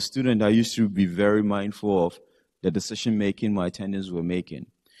 when I was a student, I used to be very mindful of the decision-making my attendants were making.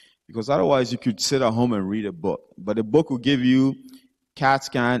 Because otherwise, you could sit at home and read a book. But the book will give you CAT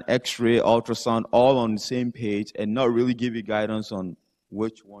scan, X-ray, ultrasound, all on the same page, and not really give you guidance on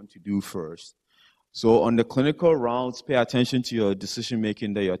which one to do first. So on the clinical rounds, pay attention to your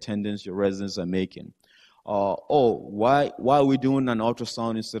decision-making that your attendants, your residents are making. Why are we doing an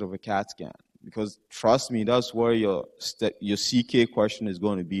ultrasound instead of a CAT scan? because trust me, that's where your CK question is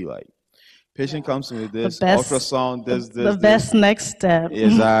going to be like. Patient comes in with this, ultrasound, this. The best next step.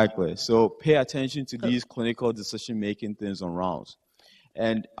 Exactly. So pay attention to these clinical decision-making things on rounds.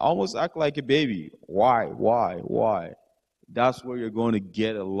 And almost act like a baby. Why? That's where you're going to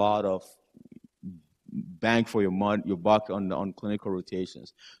get a lot of bang for your buck on clinical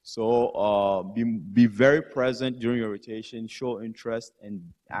rotations. So be very present during your rotation, show interest, and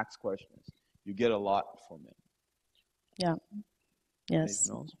ask questions. You get a lot from it. Yeah.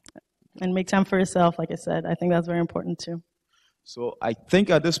 Yes. And make time for yourself, like I said. I think that's very important too. So I think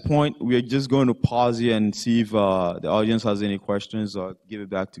at this point, we're just going to pause here and see if the audience has any questions, or give it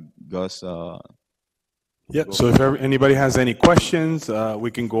back to Gus. Yeah, so if anybody has any questions,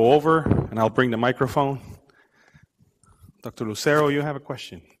 we can go over, and I'll bring the microphone. Dr. Lucero, you have a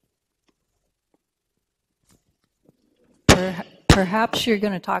question. Perhaps you're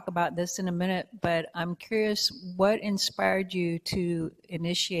going to talk about this in a minute, but I'm curious, what inspired you to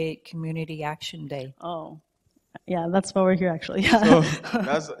initiate Community Action Day? Oh, yeah, that's why we're here, actually. Yeah.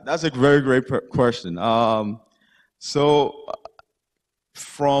 So that's a very great question. I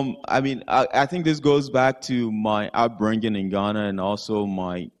think this goes back to my upbringing in Ghana, and also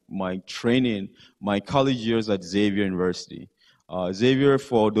my training, my college years at Xavier University. Xavier,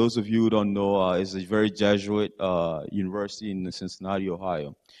 for those of you who don't know, is a very Jesuit university in Cincinnati,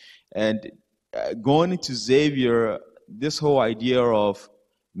 Ohio. And going into Xavier, this whole idea of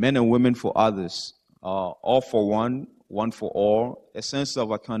men and women for others, all for one, one for all, a sense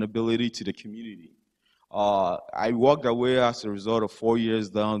of accountability to the community. I walked away as a result of 4 years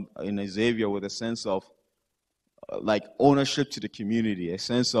down in Xavier with a sense of like ownership to the community, a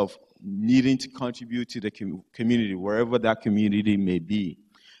sense of needing to contribute to the community, wherever that community may be.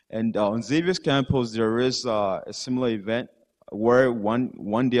 And on Xavier's campus, there is a similar event where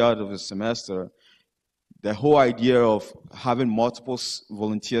one day out of the semester, the whole idea of having multiple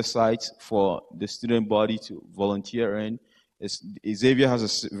volunteer sites for the student body to volunteer in, Xavier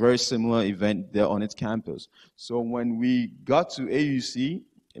has a very similar event there on its campus. So when we got to AUC,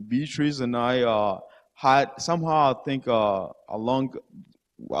 Beatrice and I had somehow, I think, along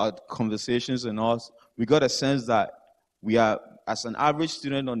our conversations and us, we got a sense that we are, as an average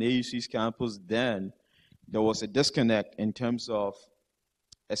student on AUC's campus, then there was a disconnect in terms of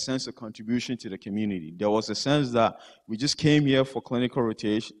a sense of contribution to the community. There was a sense that we just came here for clinical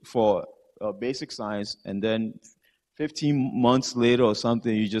rotation, for basic science, and then 15 months later or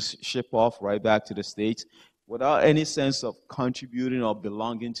something, you just ship off right back to the States without any sense of contributing or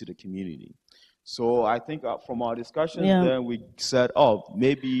belonging to the community. So I think from our discussions then we said, oh,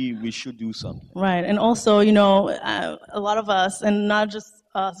 maybe we should do something. Right, and also, you know, a lot of us, and not just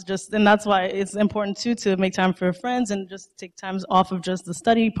us, and that's why it's important too to make time for your friends and just take times off of just the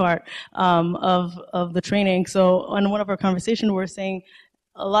study part of the training. So on one of our conversations, we were saying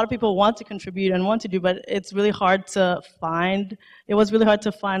a lot of people want to contribute and want to do, but it's really hard to find. It was really hard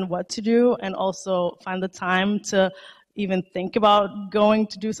to find what to do, and also find the time to even think about going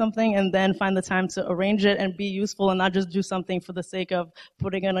to do something, and then find the time to arrange it and be useful, and not just do something for the sake of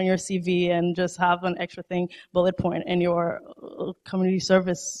putting it on your CV and just have an extra thing, bullet point in your community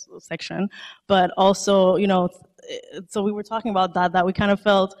service section. But also, you know, so we were talking about that we kind of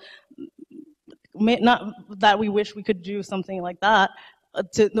felt, not that we wish we could do something like that,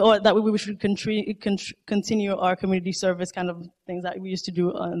 or that we should continue our community service kind of things that we used to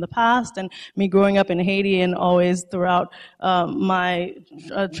do in the past. And me growing up in Haiti, and always throughout my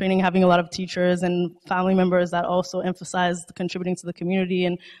training, having a lot of teachers and family members that also emphasize contributing to the community.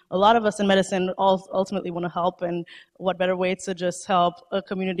 And a lot of us in medicine ultimately want to help, and what better way to just help a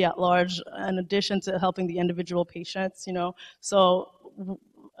community at large, in addition to helping the individual patients, you know. So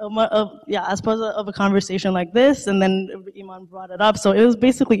as part of a conversation like this, and then Iman brought it up. So it was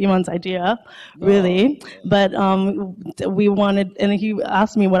basically Iman's idea, really. But we wanted, and he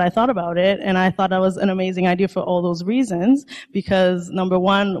asked me what I thought about it, and I thought that was an amazing idea for all those reasons. Because number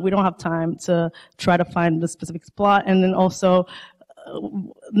one, we don't have time to try to find the specific spot, and then also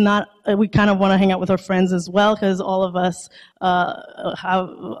we kind of want to hang out with our friends as well, because all of us have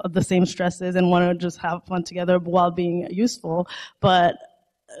the same stresses and want to just have fun together while being useful. But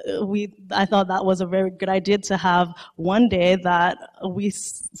I thought that was a very good idea to have one day that we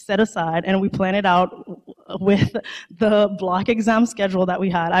set aside, and we plan it out with the block exam schedule that we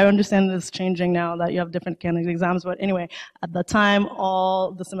had. I understand it's changing now that you have different candidate exams, but anyway, at the time,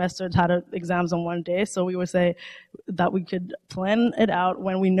 all the semesters had exams on one day, so we would say that we could plan it out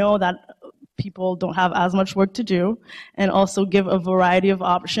when we know that people don't have as much work to do, and also give a variety of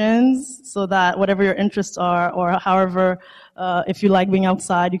options so that whatever your interests are, or however, if you like being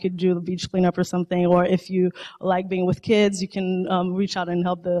outside, you could do the beach cleanup or something, or if you like being with kids, you can reach out and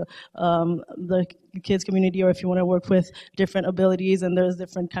help the kids community, or if you want to work with different abilities, and there's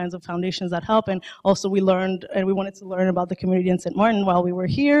different kinds of foundations that help. And also we learned, and we wanted to learn about the community in St. Martin while we were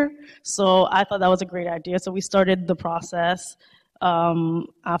here, so I thought that was a great idea. So we started the process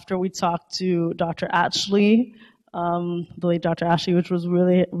after we talked to Dr. Ashley, the late Dr. Ashley, which was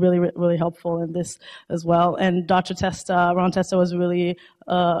really helpful in this as well. And Dr. Testa, Ron Testa, was really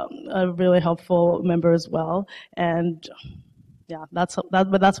a really helpful member as well. And yeah, that's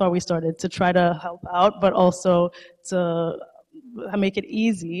why we started, to try to help out, but also to make it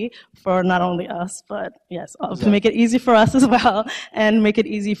easy for not only us, but yes, to make it easy for us as well, and make it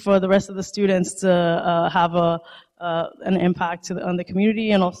easy for the rest of the students to have an impact on the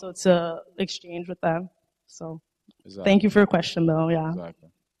community, and also to exchange with them. So thank you for your question, though. Yeah.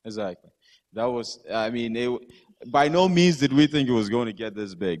 Exactly. That was, I mean, by no means did we think it was going to get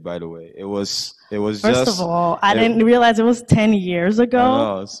this big, by the way. It was First just... of all, I didn't realize it was 10 years ago.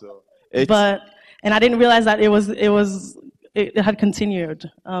 I know, so and I didn't realize that it had continued.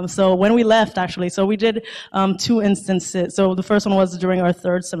 So when we left, actually, so we did 2 instances. So the first one was during our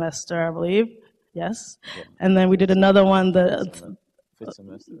 3rd semester, I believe. Yes. Yeah. And then we did another one, the 5th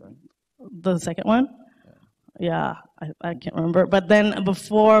semester, right? The second one? Yeah, I can't remember. But then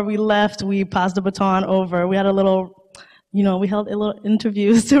before we left, we passed the baton over. We had a little, we held a little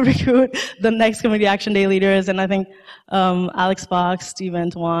interviews to recruit the next Community Action Day leaders. And I think Alex Fox, Steve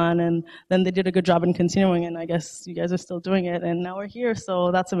Antoine, and then they did a good job in continuing. And I guess you guys are still doing it. And now we're here, so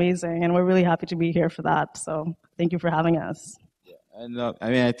that's amazing. And we're really happy to be here for that. So thank you for having us. Yeah. And I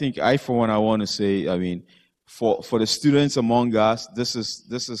mean, I think for one, I want to say, I mean, for the students among us, this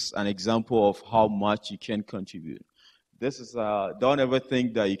is an example of how much you can contribute. This is don't ever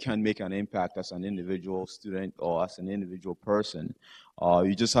think that you can make an impact as an individual student or as an individual person.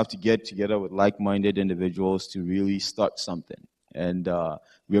 You just have to get together with like-minded individuals to really start something. And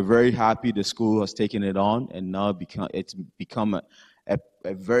we're very happy the school has taken it on, and now it's become a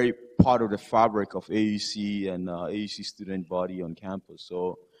very part of the fabric of AUC and AUC student body on campus.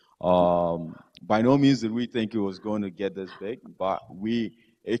 So by no means did we think it was going to get this big, but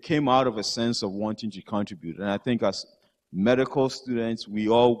it came out of a sense of wanting to contribute. And I think as medical students, we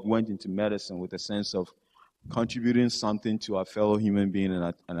all went into medicine with a sense of contributing something to our fellow human being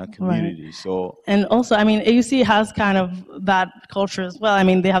and our community. Right. So, and also, I mean, AUC has kind of that culture as well. I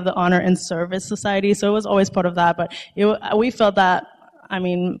mean, they have the Honor and Service Society, so it was always part of that. But we felt that, I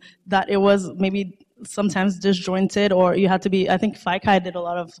mean, that it was maybe sometimes disjointed, or you had to be, I think Phi Chi did a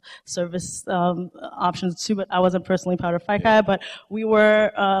lot of service options too, but I wasn't personally part of Phi Chi. Yeah. But we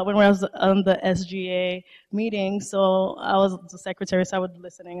were, when I was on the SGA meeting, so I was the secretary, so I was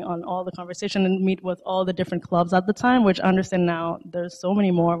listening on all the conversation and meet with all the different clubs at the time, which I understand now there's so many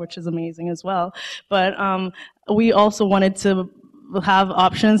more, which is amazing as well. But we also wanted to have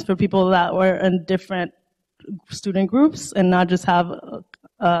options for people that were in different student groups, and not just have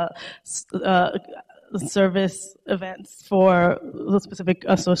service events for the specific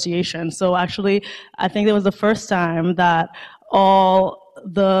association. So actually, I think it was the first time that all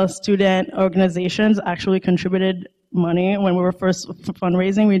the student organizations actually contributed money. When we were first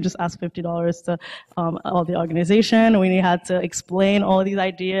fundraising, we just asked $50 to all the organization. We had to explain all these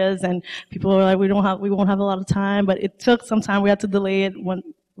ideas, and people were like, we won't have a lot of time, but it took some time. We had to delay it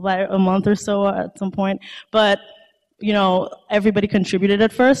by a month or so at some point. But everybody contributed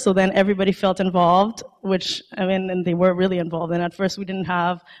at first, so then everybody felt involved, which, I mean, and they were really involved. And at first we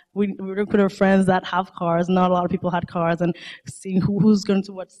recruited our friends that have cars. Not a lot of people had cars, and seeing who's going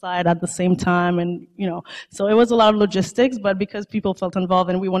to what side at the same time, and, so it was a lot of logistics, but because people felt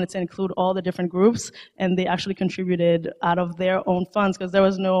involved and we wanted to include all the different groups, and they actually contributed out of their own funds, because there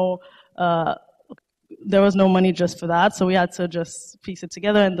was no money just for that, so we had to just piece it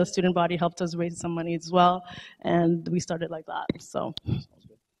together, and the student body helped us raise some money as well, and we started like that. So,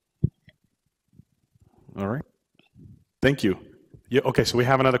 all right, thank you. Yeah, okay, so we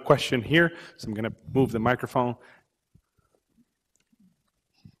have another question here, so I'm going to move the microphone.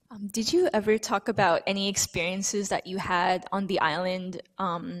 Did you ever talk about any experiences that you had on the island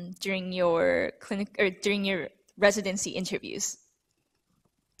during your clinic or during your residency interviews?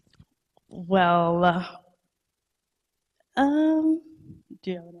 Well,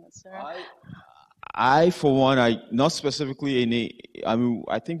 do you have an answer? I, for one, not specifically any. I mean,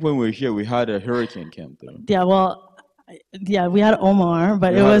 I think when we were here, we had a hurricane camp there. Yeah, well, we had Omar,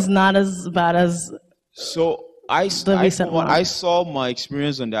 but it was not as bad as. So the recent one? I saw my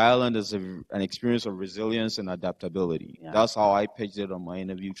experience on the island as an experience of resilience and adaptability. Yeah. That's how I pitched it on my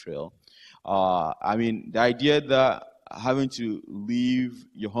interview trail. I mean, the idea that having to leave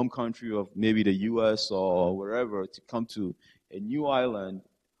your home country of maybe the U.S. or wherever to come to a new island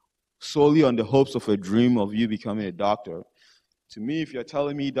solely on the hopes of a dream of you becoming a doctor. To me, if you're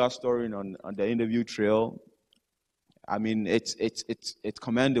telling me that story on the interview trail, I mean, it's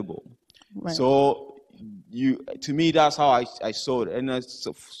commendable. Right. So to me, that's how I saw it. And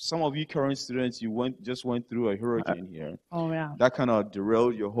so some of you current students, just went through a hurricane here. Oh, yeah. That kind of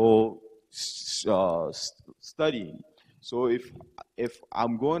derailed your whole studying. So if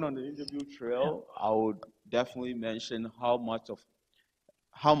I'm going on the interview trail, I would definitely mention how much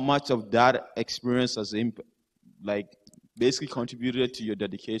of that experience has basically contributed to your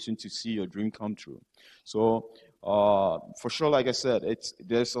dedication to see your dream come true. So for sure, like I said,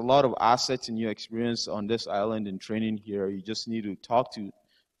 there's a lot of assets in your experience on this island and training here. You just need to talk to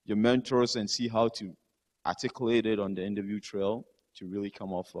your mentors and see how to articulate it on the interview trail to really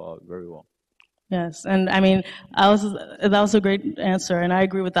come off very well. Yes, and I mean, that was a great answer, and I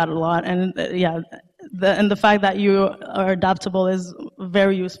agree with that a lot. And the fact that you are adaptable is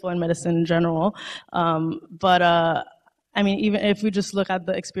very useful in medicine in general. I mean, even if we just look at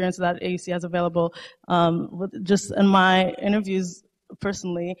the experience that AUC has available, just in my interviews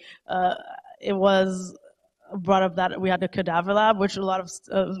personally, it was brought up that we had a cadaver lab, which a lot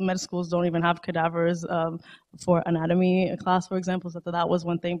of med schools don't even have cadavers for anatomy class, for example. So that was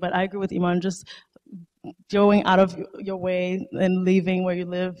one thing. But I agree with Iman, just going out of your way and leaving where you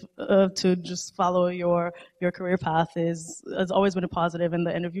live to just follow your career path has always been a positive in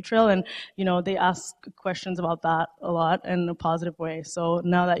the interview trail. And, you know, they ask questions about that a lot in a positive way. So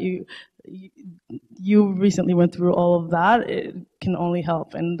now that you recently went through all of that, it can only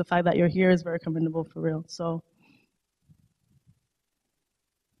help. And the fact that you're here is very commendable for real. So.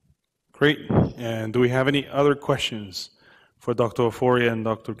 Great. And do we have any other questions for Dr. Ofori and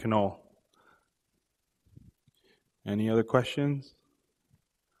Dr. Kenol? Any other questions?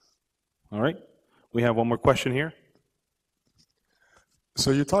 All right. We have one more question here. So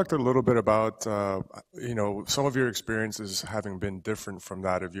you talked a little bit about, some of your experiences having been different from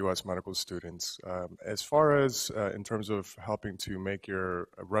that of U.S. medical students. As far as in terms of helping to make your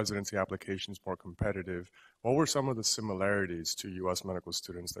residency applications more competitive, what were some of the similarities to U.S. medical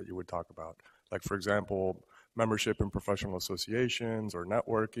students that you would talk about? Like, for example, membership in professional associations or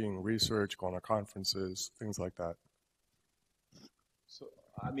networking, research, going to conferences, things like that. So,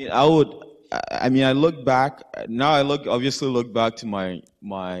 I look back, now I obviously look back to my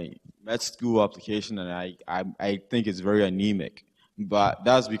med school application, and I think it's very anemic. But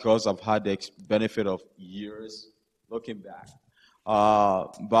that's because I've had the benefit of years looking back.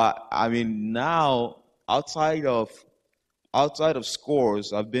 But I mean, now outside of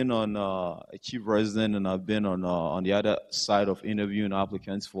scores, I've been on a chief resident, and I've been on the other side of interviewing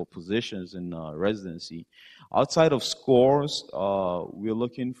applicants for positions in residency. Outside of scores, we're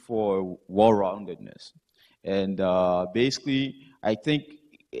looking for well-roundedness, and basically, I think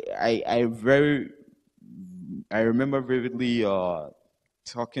I remember vividly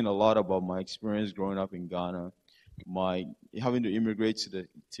talking a lot about my experience growing up in Ghana, my having to immigrate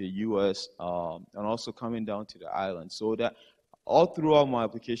to U.S. And also coming down to the island. So that all throughout my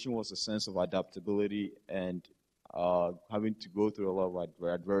application was a sense of adaptability and having to go through a lot of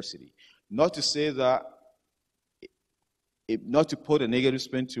adversity. Not to say that, not to put a negative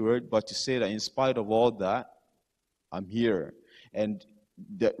spin to it, but to say that in spite of all that, I'm here. And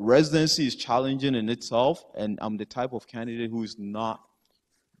the residency is challenging in itself, and I'm the type of candidate who is not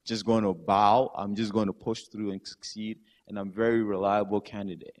just going to bow. I'm just going to push through and succeed, and I'm a very reliable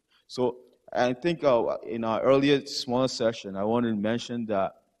candidate. So I think in our earlier smaller session, I wanted to mention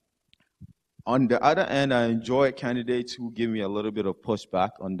that on the other end, I enjoy candidates who give me a little bit of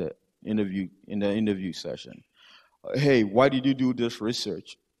pushback on the interview session. Hey, why did you do this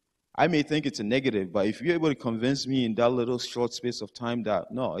research? I may think it's a negative, but if you're able to convince me in that little short space of time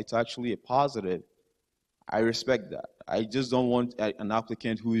that, no, it's actually a positive, I respect that. I just don't want an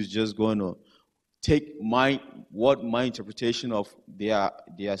applicant who is just going to take my interpretation of their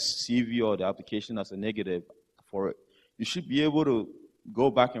CV or the application as a negative for it. You should be able to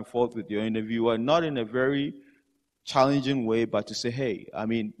go back and forth with your interviewer, not in a very challenging way, but to say, hey, I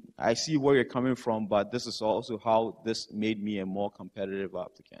mean, I see where you're coming from, but this is also how this made me a more competitive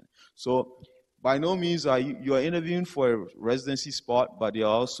applicant. So by no means you are interviewing for a residency spot, but they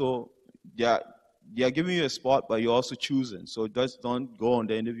are giving you a spot, but you're also choosing. So just don't go on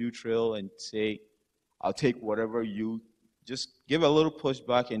the interview trail and say, I'll take whatever you, just give a little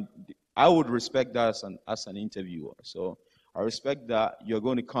pushback, and I would respect that as an interviewer. So I respect that you're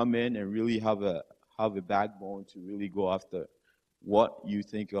going to come in and really have a backbone to really go after what you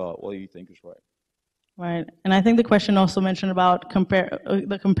think is right. Right, and I think the question also mentioned about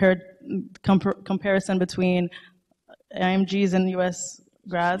comparison between IMGs and U.S.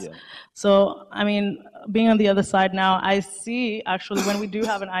 grads. Yeah. So, I mean, being on the other side now, I see actually when we do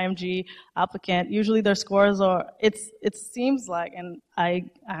have an IMG applicant, usually their scores are, it seems like, and I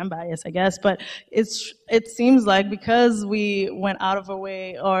am biased, I guess, but it seems like because we went out of our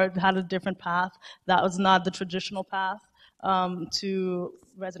way or had a different path, that was not the traditional path to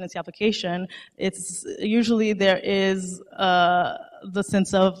residency application, it's usually there is the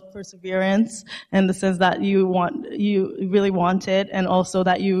sense of perseverance and the sense that you really want it, and also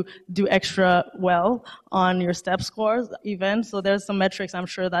that you do extra well on your step scores even. So there's some metrics I'm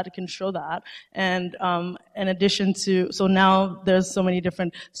sure that can show that. And in addition to, so now there's so many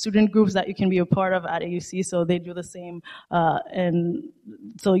different student groups that you can be a part of at AUC, so they do the same, and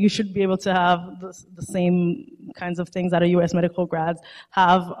so you should be able to have the same kinds of things that a U.S. medical grads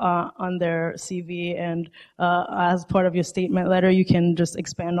have on their CV, and as part of your statement letter, you can just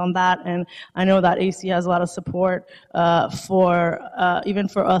expand on that. And I know that AC has a lot of support for even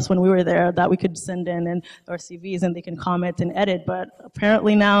for us when we were there, that we could send in and our CVs and they can comment and edit. But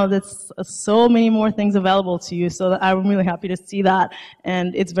apparently now there's so many more things available to you, so that I'm really happy to see that,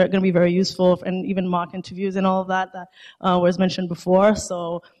 and it's going to be very useful, and even mock interviews and all of that was mentioned before.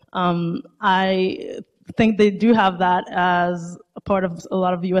 So I think they do have that as a part of a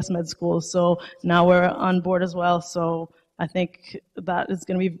lot of U.S. med schools. So now we're on board as well. So I think that is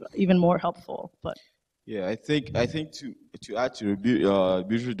going to be even more helpful. But yeah, I think to add to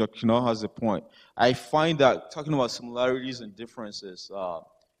Beatrice, Dr. Kenol has a point. I find that talking about similarities and differences,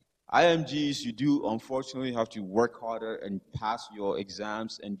 IMGs, you do unfortunately have to work harder and pass your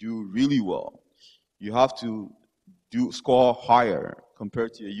exams and do really well. You have to score higher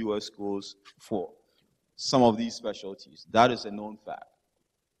compared to your U.S. schools for some of these specialties. That is a known fact.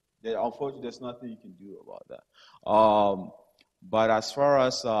 Unfortunately, there's nothing you can do about that. But as far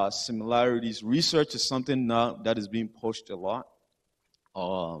as similarities, research is something now that is being pushed a lot.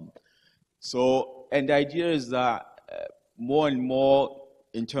 And the idea is that more and more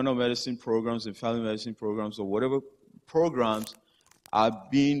internal medicine programs and family medicine programs or whatever programs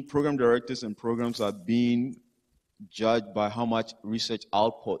program directors and programs are being judged by how much research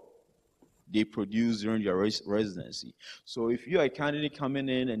output they produce during your residency. So if you're a candidate coming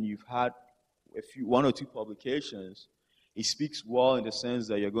in and you've had one or two publications, it speaks well in the sense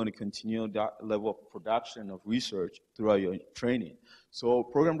that you're going to continue that level of production of research throughout your training. So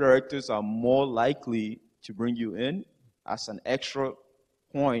program directors are more likely to bring you in as an extra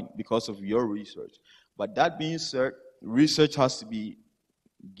point because of your research. But that being said, research has to be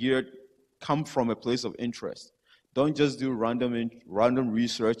come from a place of interest. Don't just do random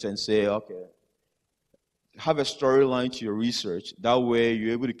research and say, okay, have a storyline to your research. That way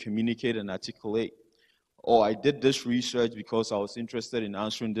you're able to communicate and articulate, oh, I did this research because I was interested in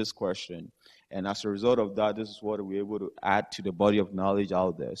answering this question. And as a result of that, this is what we're able to add to the body of knowledge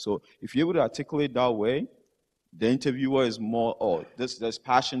out there. So if you're able to articulate that way, the interviewer is more, oh, there's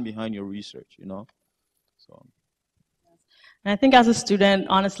passion behind your research, you know? So. And I think as a student,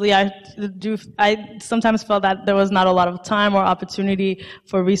 honestly, I sometimes felt that there was not a lot of time or opportunity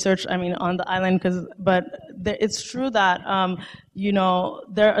for research, on the island, but it's true that,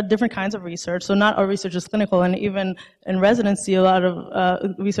 there are different kinds of research. So not all research is clinical, and even in residency, a lot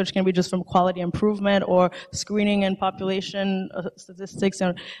of research can be just from quality improvement or screening and population statistics.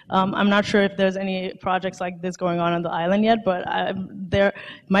 And I'm not sure if there's any projects like this going on the island yet, but there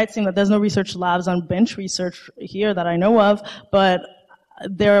might seem that there's no research labs on bench research here that I know of, but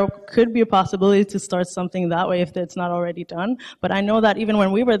there could be a possibility to start something that way if it's not already done. But I know that even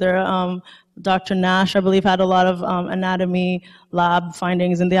when we were there, Dr. Nash, I believe, had a lot of anatomy lab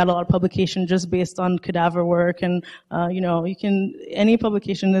findings, and they had a lot of publication just based on cadaver work. And any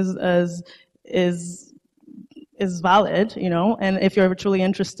publication is valid, and if you're truly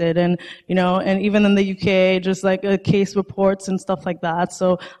interested, and even in the UK, just like case reports and stuff like that.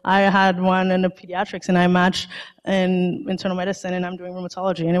 So I had one in the pediatrics, and I matched in internal medicine, and I'm doing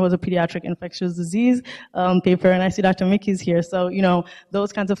rheumatology, and it was a pediatric infectious disease paper, and I see Dr. Mickey's here. So,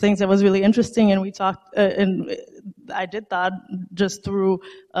 those kinds of things, that was really interesting, and we talked, and I did that just through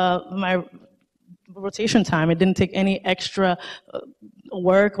my rotation time. It didn't take any extra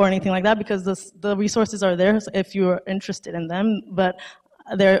work or anything like that, because the resources are there if you're interested in them. But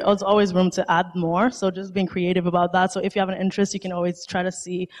there is always room to add more. So just being creative about that. So if you have an interest, you can always try to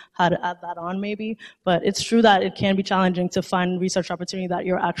see how to add that on maybe. But it's true that it can be challenging to find research opportunity that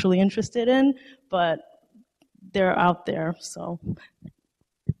you're actually interested in, but they're out there, so.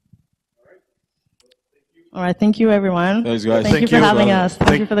 All right, thank you everyone. Thanks, guys. Thank you for having us.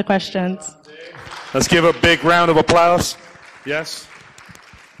 Thank you for the questions. Let's give a big round of applause. Yes.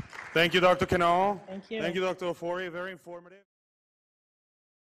 Thank you, Dr. Kenol. Thank you. Thank you, Dr. Ofori. Very informative.